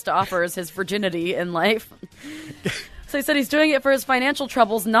he has to offer is his virginity in life. So he said he's doing it for his financial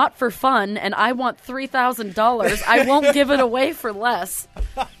troubles, not for fun, and I want $3,000. I won't give it away for less.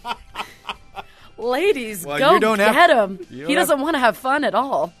 Ladies, well, go get him. He doesn't want to have fun at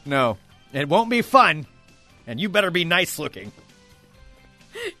all. No, it won't be fun, and you better be nice looking.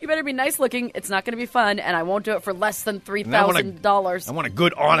 You better be nice looking. It's not going to be fun, and I won't do it for less than $3,000. I want a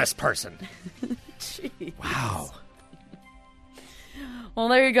good, honest person. Jeez. Wow. Well,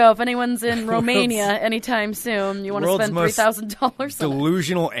 there you go. If anyone's in Romania anytime soon, you want to spend $3,000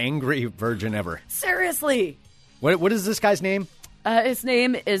 delusional, angry virgin ever. Seriously. What is this guy's name? His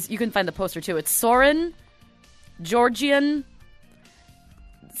name is, you can find the poster too. It's Soren Georgian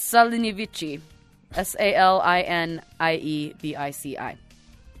Salinivici. Salininiebici.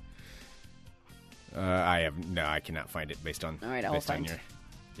 I cannot find it based on. All right, I will find it.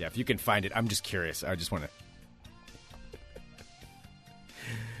 Yeah, if you can find it, I'm just curious. I just want to.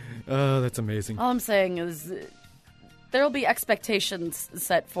 Oh, that's amazing. All I'm saying is there will be expectations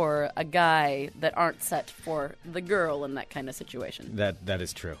set for a guy that aren't set for the girl in that kind of situation. That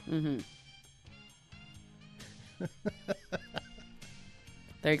is true. Mm-hmm.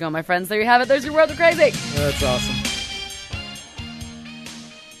 There you go, my friends. There you have it. There's your World of Crazy. That's awesome.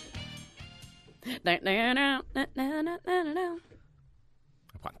 I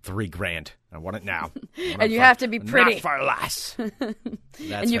want $3,000. I want it now. And you have to be pretty. Not for less.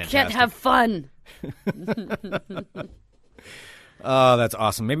 And you can't have fun. Oh, that's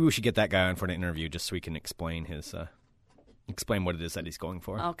awesome. Maybe we should get that guy on for an interview just so he can explain what it is that he's going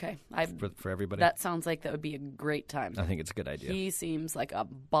for. Okay. For everybody. That sounds like that would be a great time. I think it's a good idea. He seems like a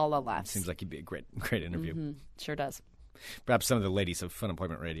ball of laughs. Seems like he'd be a great interview. Mm-hmm. Sure does. Perhaps some of the ladies of Fun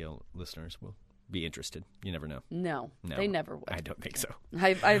Employment Radio listeners will be interested. You never know. No, they never would. I don't think so.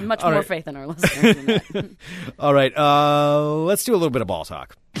 I have much more faith in our listeners than that. All right, let's do a little bit of ball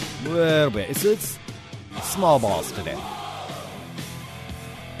talk. A little bit. It's small balls today.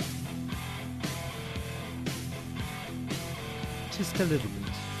 Just a little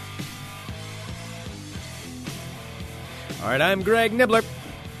bit. All right, I'm Greg Nibbler.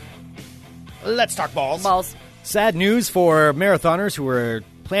 Let's talk balls. Balls. Sad news for marathoners who were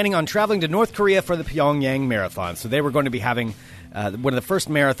planning on traveling to North Korea for the Pyongyang Marathon. So they were going to be having one of the first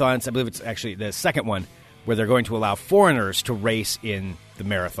marathons, I believe it's actually the second one, where they're going to allow foreigners to race in the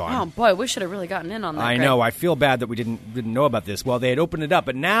marathon. Oh, boy, we should have really gotten in on that. I know. I feel bad that we didn't know about this. Well, they had opened it up,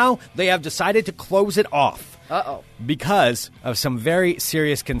 but now they have decided to close it off. Uh-oh. Because of some very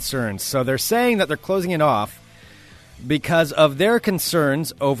serious concerns. So they're saying that they're closing it off because of their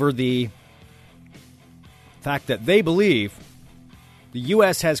concerns over the fact that they believe the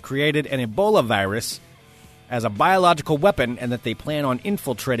U.S. has created an Ebola virus as a biological weapon and that they plan on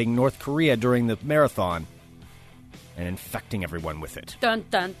infiltrating North Korea during the marathon and infecting everyone with it. Dun,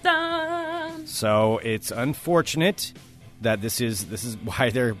 dun, dun. So it's unfortunate that this is why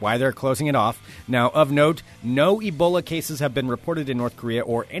they're closing it off. Now, of note, no Ebola cases have been reported in North Korea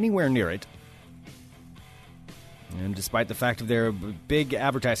or anywhere near it. And despite the fact of their big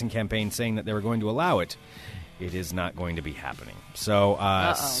advertising campaign saying that they were going to allow it, it is not going to be happening. So,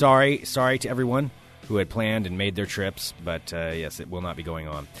 sorry to everyone who had planned and made their trips, but yes, it will not be going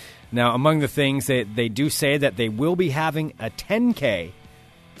on. Now, among the things that they do say that they will be having a 10K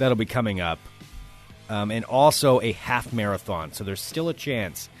that'll be coming up, and also a half marathon. So there's still a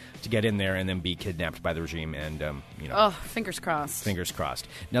chance to get in there and then be kidnapped by the regime. And Oh, fingers crossed. Fingers crossed.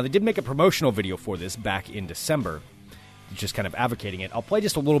 Now, they did make a promotional video for this back in December, just kind of advocating it. I'll play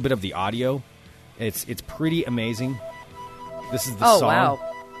just a little bit of the audio. It's pretty amazing. This is the song. Wow.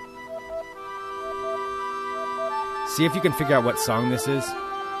 See if you can figure out what song this is.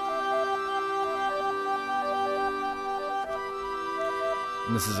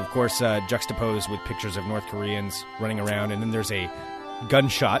 And this is, of course, juxtaposed with pictures of North Koreans running around, and then there's a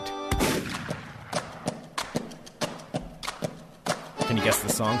gunshot. Can you guess the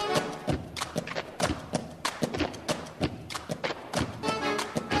song?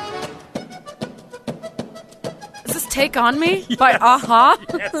 Is this Take On Me by Aha?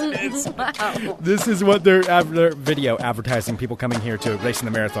 Yes, it is. Wow. This is what their video advertising people coming here to race in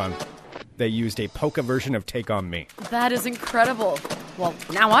the marathon. They used a polka version of Take On Me. That is incredible. Well,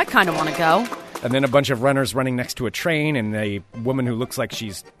 now I kind of want to go. And then a bunch of runners running next to a train, and a woman who looks like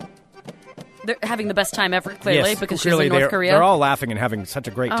she's... They're having the best time ever, clearly, yes, because clearly she's in North Korea. They're all laughing and having such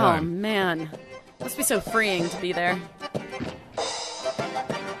a great Oh, time. man. Must be so freeing to be there.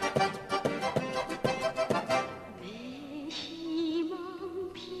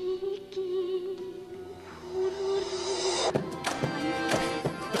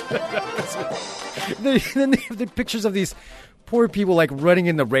 Then they have the pictures of these poor people like running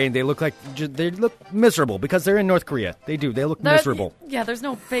in the rain. They look miserable because they're in North Korea. They do. They look miserable. Yeah, there's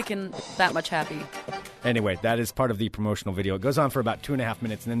no faking that much happy. Anyway, that is part of the promotional video. It goes on for about 2.5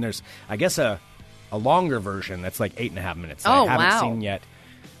 minutes, and then there's, I guess, a longer version that's like 8.5 minutes. Oh, I haven't wow. seen yet,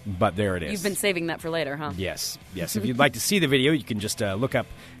 but there it is. You've been saving that for later, huh? Yes. If you'd like to see the video, you can just look up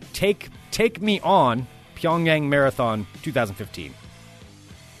Take Me On Pyongyang Marathon 2015.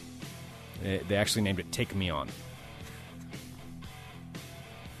 They actually named it Take Me On.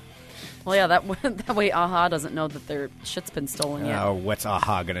 Well, yeah, that way Aha doesn't know that their shit's been stolen yet. Oh, what's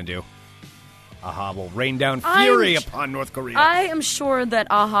Aha going to do? Aha will rain down fury upon North Korea. I am sure that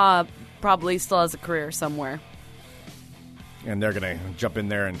Aha probably still has a career somewhere. And they're going to jump in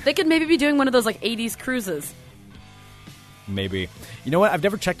there and... They could maybe be doing one of those, like, 80s cruises. Maybe. You know what? I've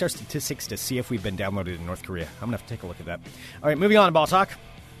never checked our statistics to see if we've been downloaded in North Korea. I'm going to have to take a look at that. All right, moving on to Ball Talk.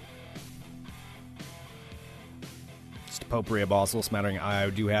 Just a potpourri of balls, a little smattering. I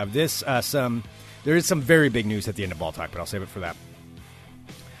do have this. There is some very big news at the end of Ball Talk, but I'll save it for that.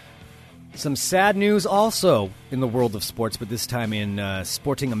 Some sad news also in the world of sports, but this time in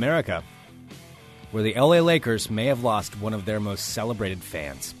Sporting America, where the LA Lakers may have lost one of their most celebrated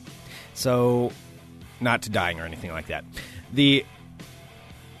fans. So, not to dying or anything like that. The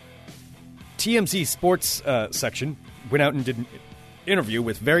TMZ Sports section went out and did an interview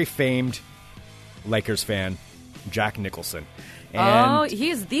with very famed Lakers fan Jack Nicholson. And he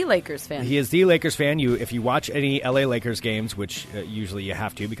is the Lakers fan. He is the Lakers fan. If you watch any LA Lakers games, which usually you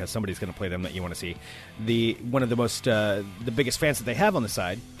have to because somebody's going to play them that you want to see, one of the most the biggest fans that they have on the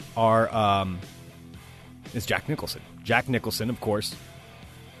side is Jack Nicholson. Jack Nicholson, of course,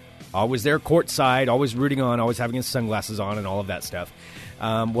 always there courtside, always rooting on, always having his sunglasses on, and all of that stuff.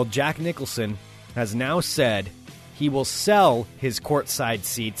 Well, Jack Nicholson has now said he will sell his courtside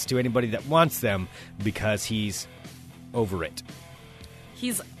seats to anybody that wants them because he's over it.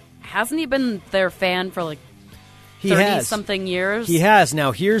 Hasn't he been their fan for like 30-something years? He has.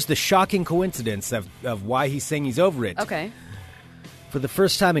 Now, here's the shocking coincidence of why he's saying he's over it. Okay. For the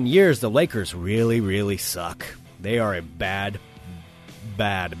first time in years, the Lakers really, really suck. They are a bad,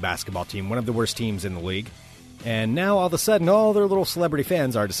 bad basketball team, one of the worst teams in the league. And now, all of a sudden, all their little celebrity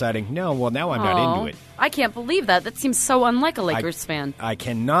fans are deciding, now I'm not into it. I can't believe that. That seems so unlike a Lakers fan. I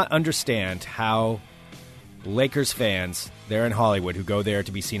cannot understand how Lakers fans there in Hollywood who go there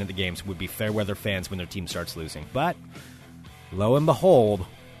to be seen at the games would be fair weather fans when their team starts losing. But, lo and behold,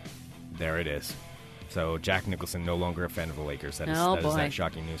 there it is. So, Jack Nicholson no longer a fan of the Lakers. That is that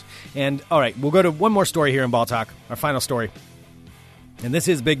shocking news. And, all right, we'll go to one more story here in Ball Talk, our final story. And this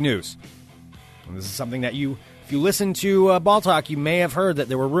is big news. And this is something that if you listen to Ball Talk, you may have heard that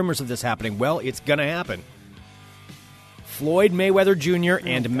there were rumors of this happening. Well, it's going to happen. Floyd Mayweather Jr.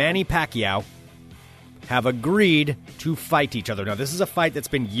 and Manny Pacquiao have agreed to fight each other. Now, this is a fight that's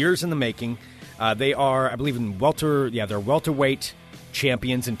been years in the making. They are, I believe, they're welterweight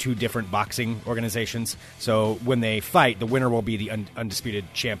champions in 2 different boxing organizations. So when they fight, the winner will be the undisputed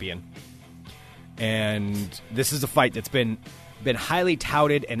champion. And this is a fight that's been highly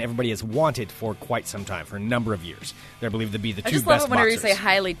touted and everybody has wanted for quite some time, for a number of years. They're believed to be the 2 best boxers. I just love it whenever you say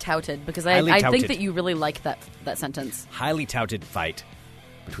highly touted, because I think that you really like that sentence. Highly touted fight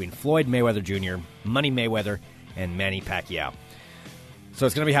between Floyd Mayweather Jr., Money Mayweather, and Manny Pacquiao. So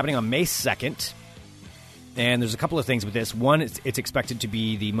it's going to be happening on May 2nd. And there's a couple of things with this. One, it's expected to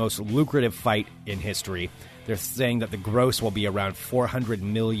be the most lucrative fight in history. They're saying that the gross will be around $400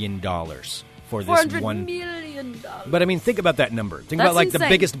 million. For this $400 million. But I mean, think about that number. Think about insane. The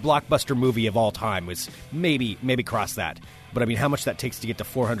biggest blockbuster movie of all time was maybe cross that. But I mean, how much that takes to get to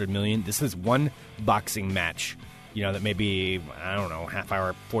 $400 million? This is one boxing match. That may be, I don't know, half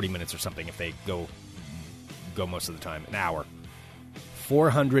hour, 40 minutes or something if they go most of the time, an hour.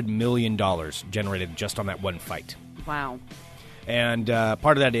 $400 million generated just on that one fight. Wow. And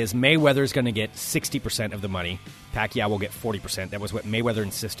part of that is Mayweather's going to get 60% of the money. Pacquiao will get 40%. That was what Mayweather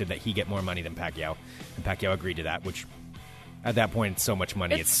insisted, that he get more money than Pacquiao. And Pacquiao agreed to that, which at that point it's so much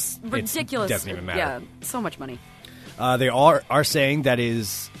money. It's ridiculous. It doesn't even matter. Yeah, so much money. They are saying that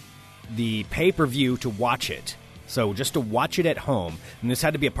is the pay-per-view to watch it. So just to watch it at home. And this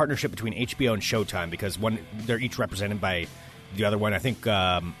had to be a partnership between HBO and Showtime because they're each represented by the other one. I think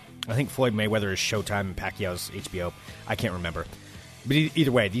Floyd Mayweather is Showtime and Pacquiao's HBO. I can't remember. But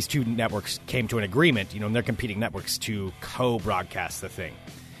either way, these 2 networks came to an agreement, and they're competing networks to co-broadcast the thing.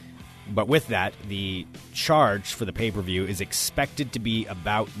 But with that, the charge for the pay-per-view is expected to be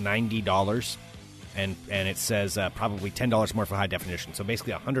about $90, and it says probably $10 more for high definition. So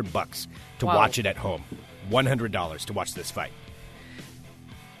basically $100 to watch it at home. $100 to watch this fight.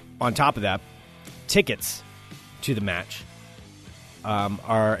 On top of that, tickets to the match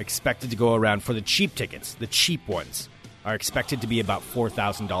are expected to go around, for the cheap tickets, the cheap ones, are expected to be about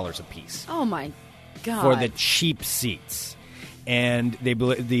 $4,000 a piece. Oh, my God. For the cheap seats. And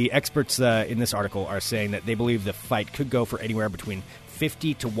the experts in this article are saying that they believe the fight could go for anywhere between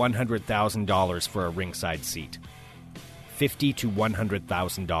 $50,000 to $100,000 for a ringside seat. $50,000 to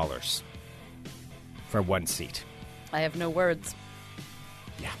 $100,000 for one seat. I have no words.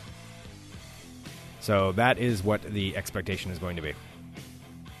 Yeah. So that is what the expectation is going to be.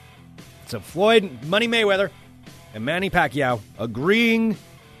 So Floyd, Money Mayweather, and Manny Pacquiao agreeing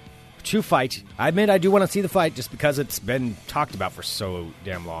to fight. I admit I do want to see the fight just because it's been talked about for so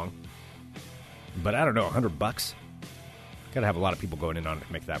damn long. But I don't know, $100? Gotta have a lot of people going in on it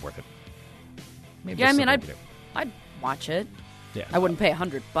to make that worth it. Maybe I'd watch it. Yeah. I wouldn't pay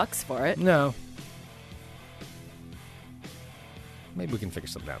 $100 for it. No. Maybe we can figure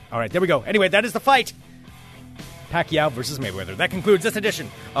something out. All right, there we go. Anyway, that is the fight. Pacquiao versus Mayweather. That concludes this edition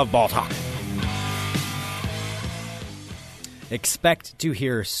of Ball Talk. Expect to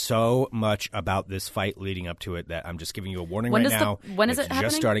hear so much about this fight leading up to it that I'm just giving you a warning now. When is it happening?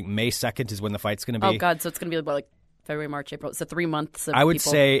 Just starting. May 2nd is when the fight's going to be. Oh, God. So it's going to be like February, March, April. So 3 months of I would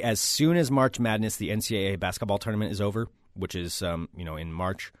say as soon as March Madness, the NCAA basketball tournament is over, which is in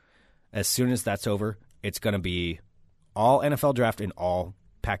March, as soon as that's over, it's going to be all NFL draft and all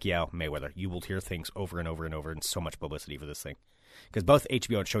Pacquiao Mayweather. You will hear things over and over and over, and so much publicity for this thing. Because both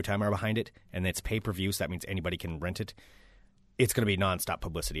HBO and Showtime are behind it, and it's pay-per-view, so that means anybody can rent it. It's going to be nonstop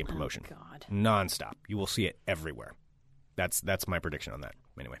publicity and promotion. Oh, God. Nonstop. You will see it everywhere. That's my prediction on that.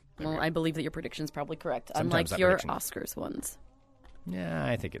 Anyway. Well, I believe that your prediction is probably correct. Sometimes unlike your Oscars ones. Yeah,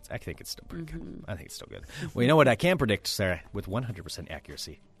 I think it's still pretty good. I think it's still good. Well, you know what I can predict, Sarah, with 100%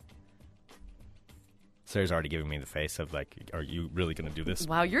 accuracy? Sarah's already giving me the face of like, are you really going to do this?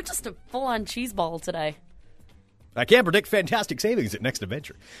 Wow, you're just a full-on cheese ball today. I can predict fantastic savings at Next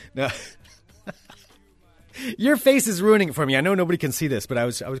Adventure. No. Your face is ruining it for me. I know nobody can see this, but I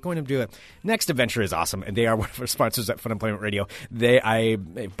was going to do it. Next Adventure is awesome, and they are one of our sponsors at Fun Employment Radio.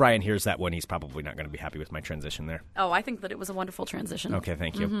 If Brian hears that one, he's probably not going to be happy with my transition there. Oh, I think that it was a wonderful transition. Okay,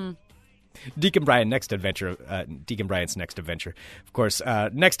 thank you. Deacon Brian's Next Adventure. Of course,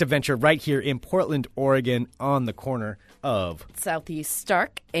 Next Adventure right here in Portland, Oregon, on the corner of Southeast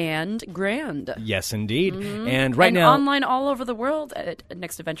Stark and Grand. Yes, indeed. And now online all over the world at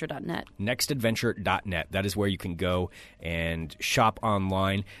nextadventure.net. Nextadventure.net. That is where you can go and shop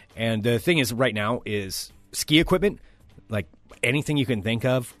online. And the thing is, right now, is ski equipment, like anything you can think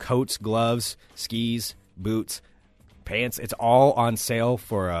of, coats, gloves, skis, boots, pants. It's all on sale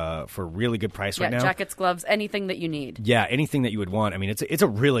for a really good price right now. Jackets, gloves, anything that you need. Yeah, anything that you would want. I mean, it's a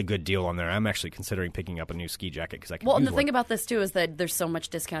really good deal on there. I'm actually considering picking up a new ski jacket because I can. Well, and use the one. thing about this too is that there's so much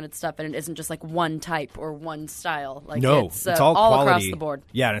discounted stuff, and it isn't just like one type or one style. Like no, it's all quality across the board.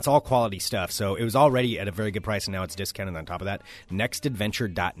 Yeah, and it's all quality stuff. So it was already at a very good price, and now it's discounted on top of that.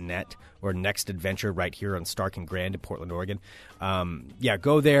 Nextadventure.net or Next Adventure right here on Stark and Grand in Portland, Oregon.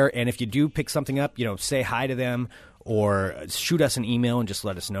 Go there, and if you do pick something up, say hi to them. Or shoot us an email and just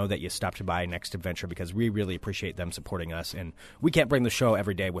let us know that you stopped by Next Adventure because we really appreciate them supporting us. And we can't bring the show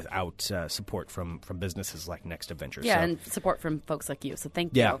every day without support from businesses like Next Adventure. Yeah, and support from folks like you. So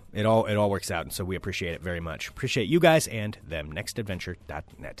thank you. Yeah, it all works out. And so we appreciate it very much. Appreciate you guys and them.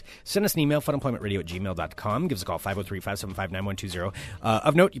 Nextadventure.net. Send us an email, funemploymentradio@gmail.com. Give us a call, 503-575-9120.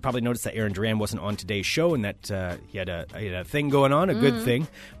 Of note, you probably noticed that Aaron Duran wasn't on today's show and that he had a thing going on, a good thing.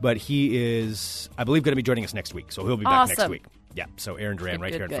 But he is, I believe, going to be joining us next week. So he'll be back next week. Yeah, so Aaron Duran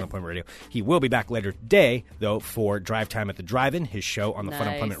right here on Fun Employment Radio. He will be back later today, though, for Drive Time at the Drive-In, his show on the Fun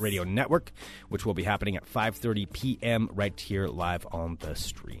Employment Radio Network, which will be happening at 5:30 p.m. right here live on the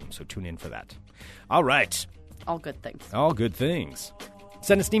stream. So tune in for that. All right. All good things. All good things.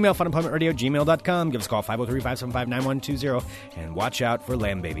 Send us an email, funemploymentradio@gmail.com. Give us a call, 503-575-9120. And watch out for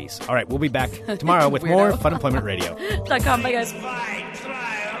lamb babies. All right, we'll be back tomorrow with more Fun Employment Radio. .com. Bye, guys.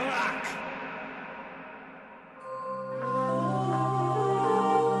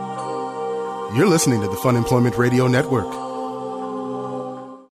 You're listening to the Fun Employment Radio Network.